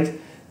this right,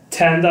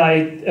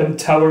 Tendai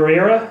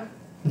Tawarera,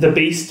 the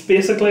Beast,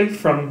 basically,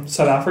 from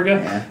South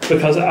Africa,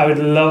 because I would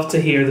love to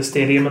hear the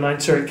stadium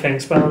announcer at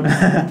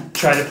Kingspan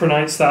try to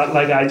pronounce that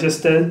like I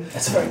just did.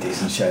 That's a very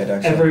decent shout,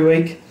 actually. Every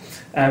week.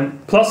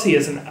 Plus, he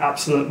is an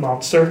absolute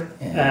monster,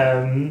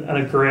 and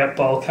a great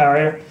ball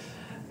carrier.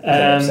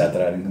 I'm upset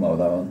that I didn't come up with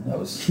that one. That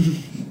was.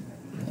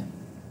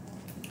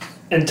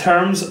 In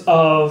terms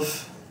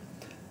of,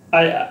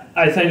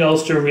 I think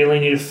Ulster really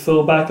need a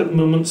fullback at the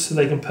moment, so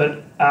they can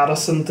put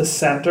Addison to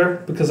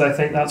centre, because I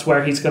think that's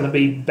where he's going to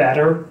be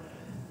better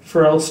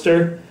for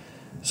Ulster.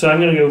 So I'm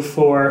going to go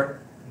for,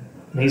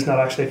 and he's not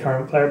actually a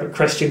current player, but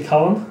Christian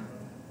Cullen.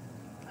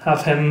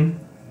 Have him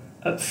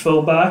at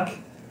fullback.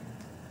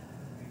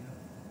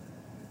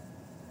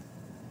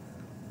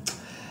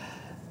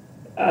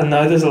 And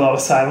now there's a lot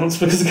of silence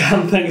because I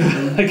can't think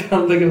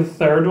of a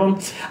third one.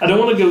 I don't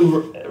want to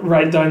go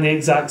right down the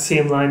exact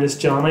same line as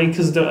Johnny,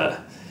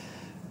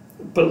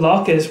 but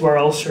Locke is where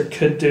Ulster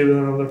could do with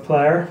another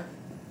player,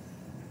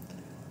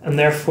 and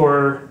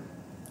therefore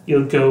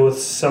you'll go with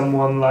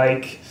someone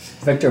like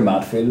Victor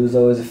Matfield was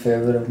always a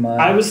favourite of mine.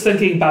 I was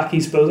thinking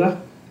Bakis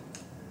Boda.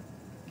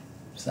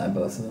 Sign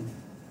both of them.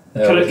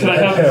 Can I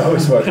have? They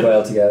always work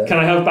well together. Can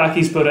I have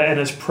Bakis Boda in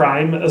his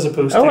prime as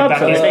opposed to Bakis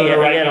absolutely. Boda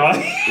right now?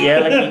 Yeah,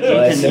 like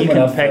you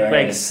can pick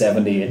like a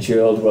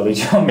 78-year-old Willie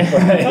John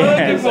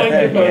McBride. Good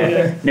point,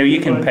 yeah. No,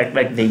 you can pick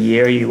like the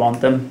year you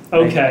want them.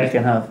 Okay. Like, you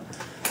can have.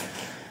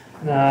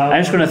 No.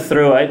 I'm just going to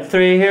throw out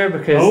three here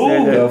because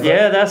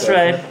that's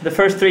right. The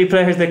first three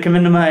players that come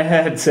into my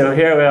head. So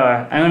here we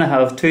are. I'm going to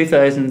have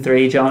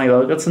 2003 Johnny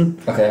Wilkinson.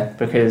 Okay.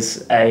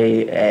 Because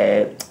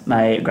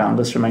my grand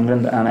was from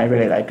England and I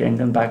really liked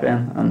England back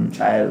then,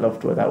 and I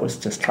loved what that was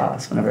just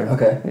class whenever I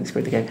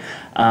scored the kick.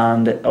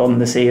 And on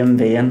the same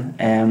vein,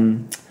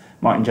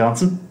 Martin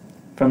Johnson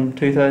from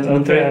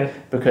 2003,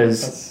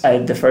 because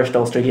the first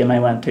Ulster game I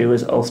went to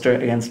was Ulster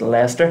against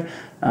Leicester,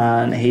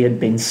 and he had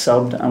been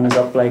subbed and was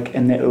up like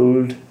in the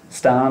old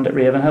stand at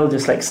Ravenhill,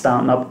 just like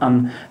standing up,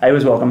 and I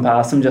was walking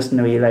past him just in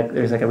a wee, like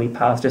there's like a wee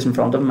path just in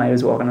front of him. I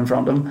was walking in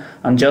front of him,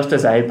 and just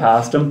as I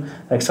passed him,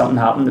 like something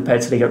happened. The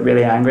pitch that he got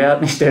really angry at,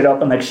 and he stood up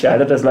and like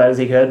shouted as loud as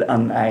he could,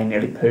 and I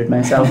nearly pooed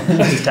myself. It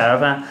was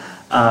terrifying.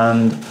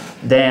 And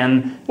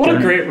then what a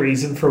great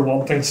reason for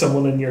wanting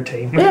someone in your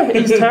team. Yeah,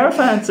 he's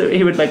terrifying. So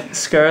he would like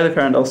scare the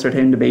current Ulster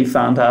team to be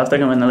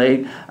fantastic and win the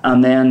league.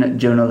 And then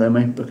Jonah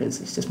Lumi, because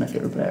he's just my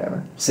favourite player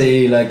ever.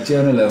 See, like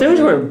Jonah Lumi, those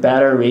were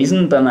better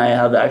reasons than I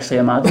had actually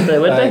imagined they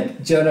would be.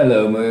 Jonah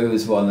Lumi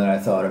was one that I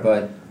thought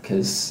about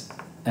because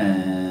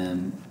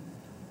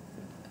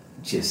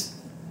just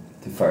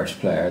the first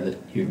player that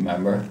you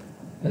remember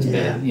as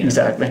being, you know,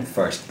 exactly.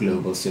 First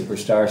global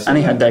superstar. And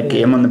he had that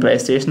game on the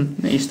PlayStation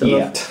that you used to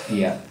love.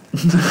 Yeah.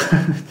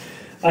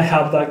 I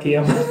had that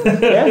game.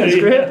 Yeah, it was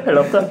great. I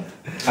loved that.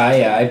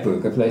 I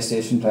broke a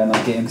PlayStation playing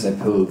that game because I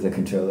pulled the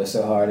controller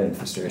so hard in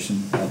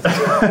frustration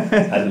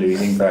at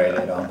losing very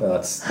late on,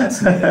 but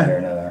that's neither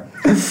here nor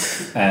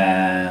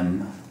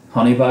there.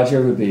 Honey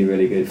Badger would be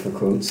really good for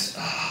quotes,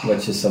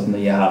 which is something that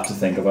you have to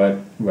think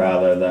about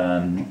rather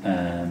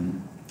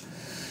than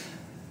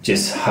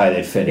just how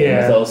they'd fit in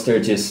with Ulster.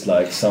 Just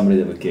like somebody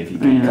that would give you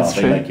good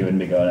coffee, like you wouldn't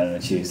be going in on a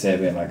Tuesday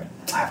being like,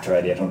 I have to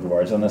write 800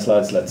 words on this,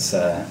 lads, let's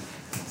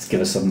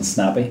give us something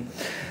snappy.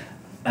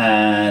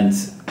 And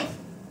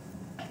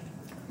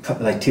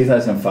like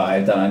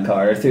 2005, Dan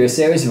Carter, through a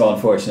series of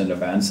unfortunate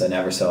events, I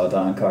never saw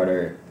Dan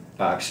Carter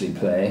actually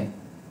play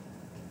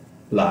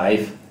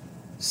live,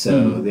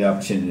 so the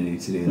opportunity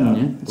to do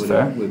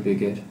that would be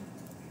good.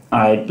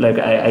 I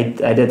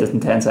did this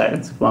in 10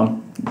 seconds. Come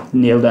on,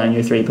 nail down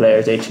your three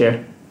players each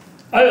here.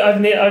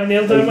 I've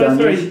nailed down my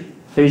three.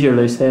 Who's your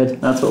loose head?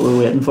 That's what we're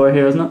waiting for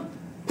here, isn't it?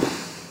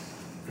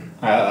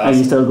 Are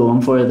you still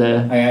going for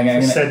the? I'm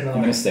going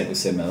to stick with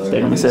Sid Miller.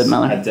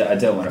 I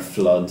don't want to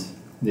flood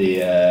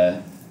the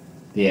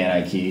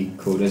NIQ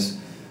quotas.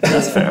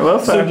 That's fair. Well,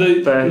 fair.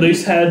 So the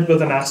loose head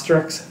with an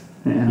asterisk.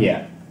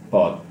 Yeah,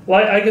 but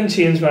I can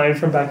change mine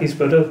from Becky's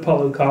Buddha to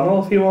Paul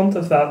O'Connell if you want,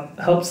 if that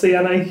helps the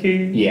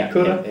NIQ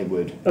quota. Yeah, it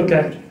would.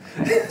 Okay.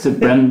 So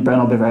Bryn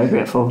will be very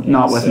grateful.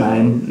 Not with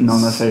mine.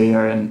 None of who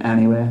are in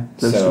any way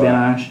close to being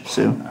Irish.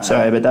 So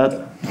sorry about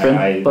that.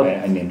 I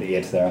named it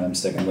 8 there and I'm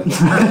sticking with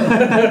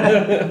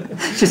it.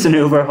 Just an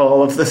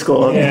overhaul of the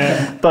squad.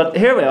 Yeah. But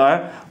here we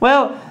are.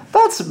 Well,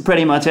 that's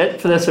pretty much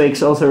it for this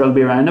week's Ulster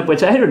Rugby Roundup,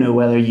 which I don't know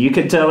whether you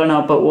could tell or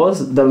not, but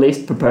was the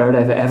least prepared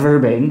I've ever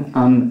been,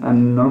 and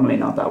I'm normally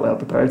not that well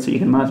prepared, so you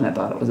can imagine how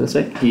bad it was this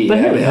week. Yeah, but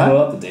here we had are. a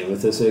lot to deal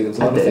with this week. There was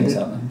a lot of things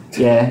happening.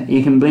 Yeah,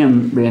 you can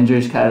blame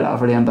Rangers, Kyle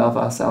Lafferty and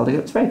Belfast Celtic.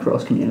 It's a very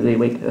cross community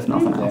week, if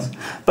nothing else.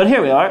 But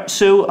here we are.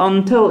 So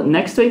until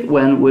next week,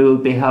 when we will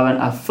be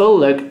having a full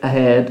look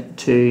ahead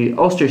to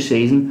Ulster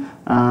season,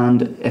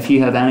 and if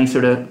you have any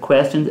sort of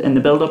questions in the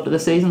build up to the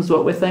seasons,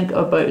 what we think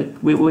about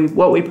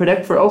what we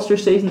predict for Ulster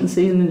season and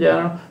season in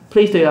general,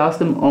 please do ask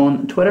them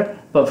on Twitter.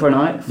 But for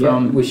now,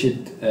 we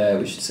should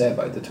say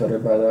about the Twitter,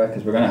 by the way,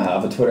 because we're going to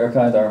have a Twitter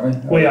account,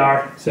 aren't we? We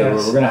are. So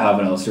yes. we're going to have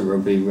an Ulster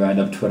Rugby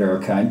Roundup Twitter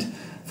account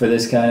for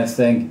this kind of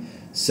thing.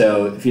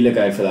 So if you look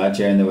out for that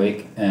during the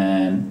week,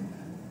 and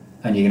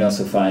you can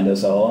also find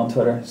us all on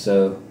Twitter.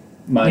 So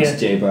mine's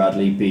J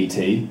Bradley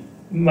BT.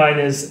 Mine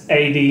is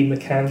AD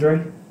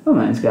McKendry. Oh,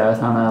 mine's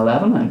Gareth Hanna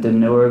 11. I didn't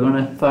know we were going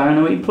to fire in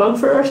a wee plug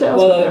for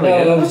ourselves. Well,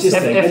 I was just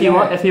if you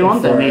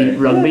want any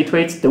rugby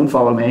tweets, don't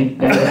follow me.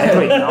 I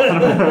tweet nothing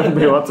about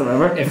rugby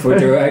whatsoever. If we're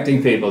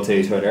directing people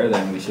to Twitter,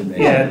 then we should make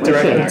direct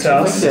them to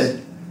us.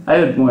 I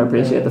would more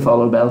appreciate the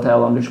follow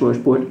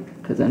Beltel_sport,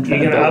 because I'm trying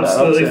you to can build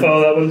absolutely that up, so.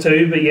 follow that one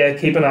too. But yeah,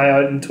 keep an eye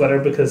out on Twitter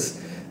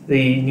because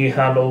the new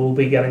handle will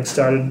be getting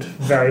started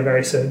very,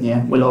 very soon.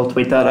 Yeah, we'll all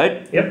tweet that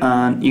out. Yep.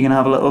 And you can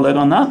have a little look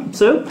on that.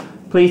 So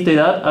please do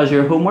that as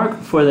your homework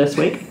for this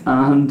week,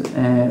 and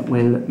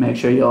we'll make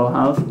sure you all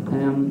have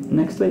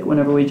next week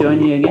whenever we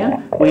join you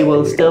again. We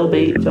will still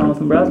be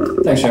Jonathan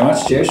Bradley. Thanks very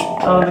much. Cheers.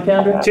 Alan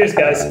McKendry. Cheers,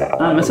 guys.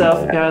 And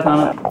myself, Gareth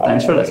Hanna.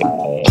 Thanks for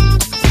listening.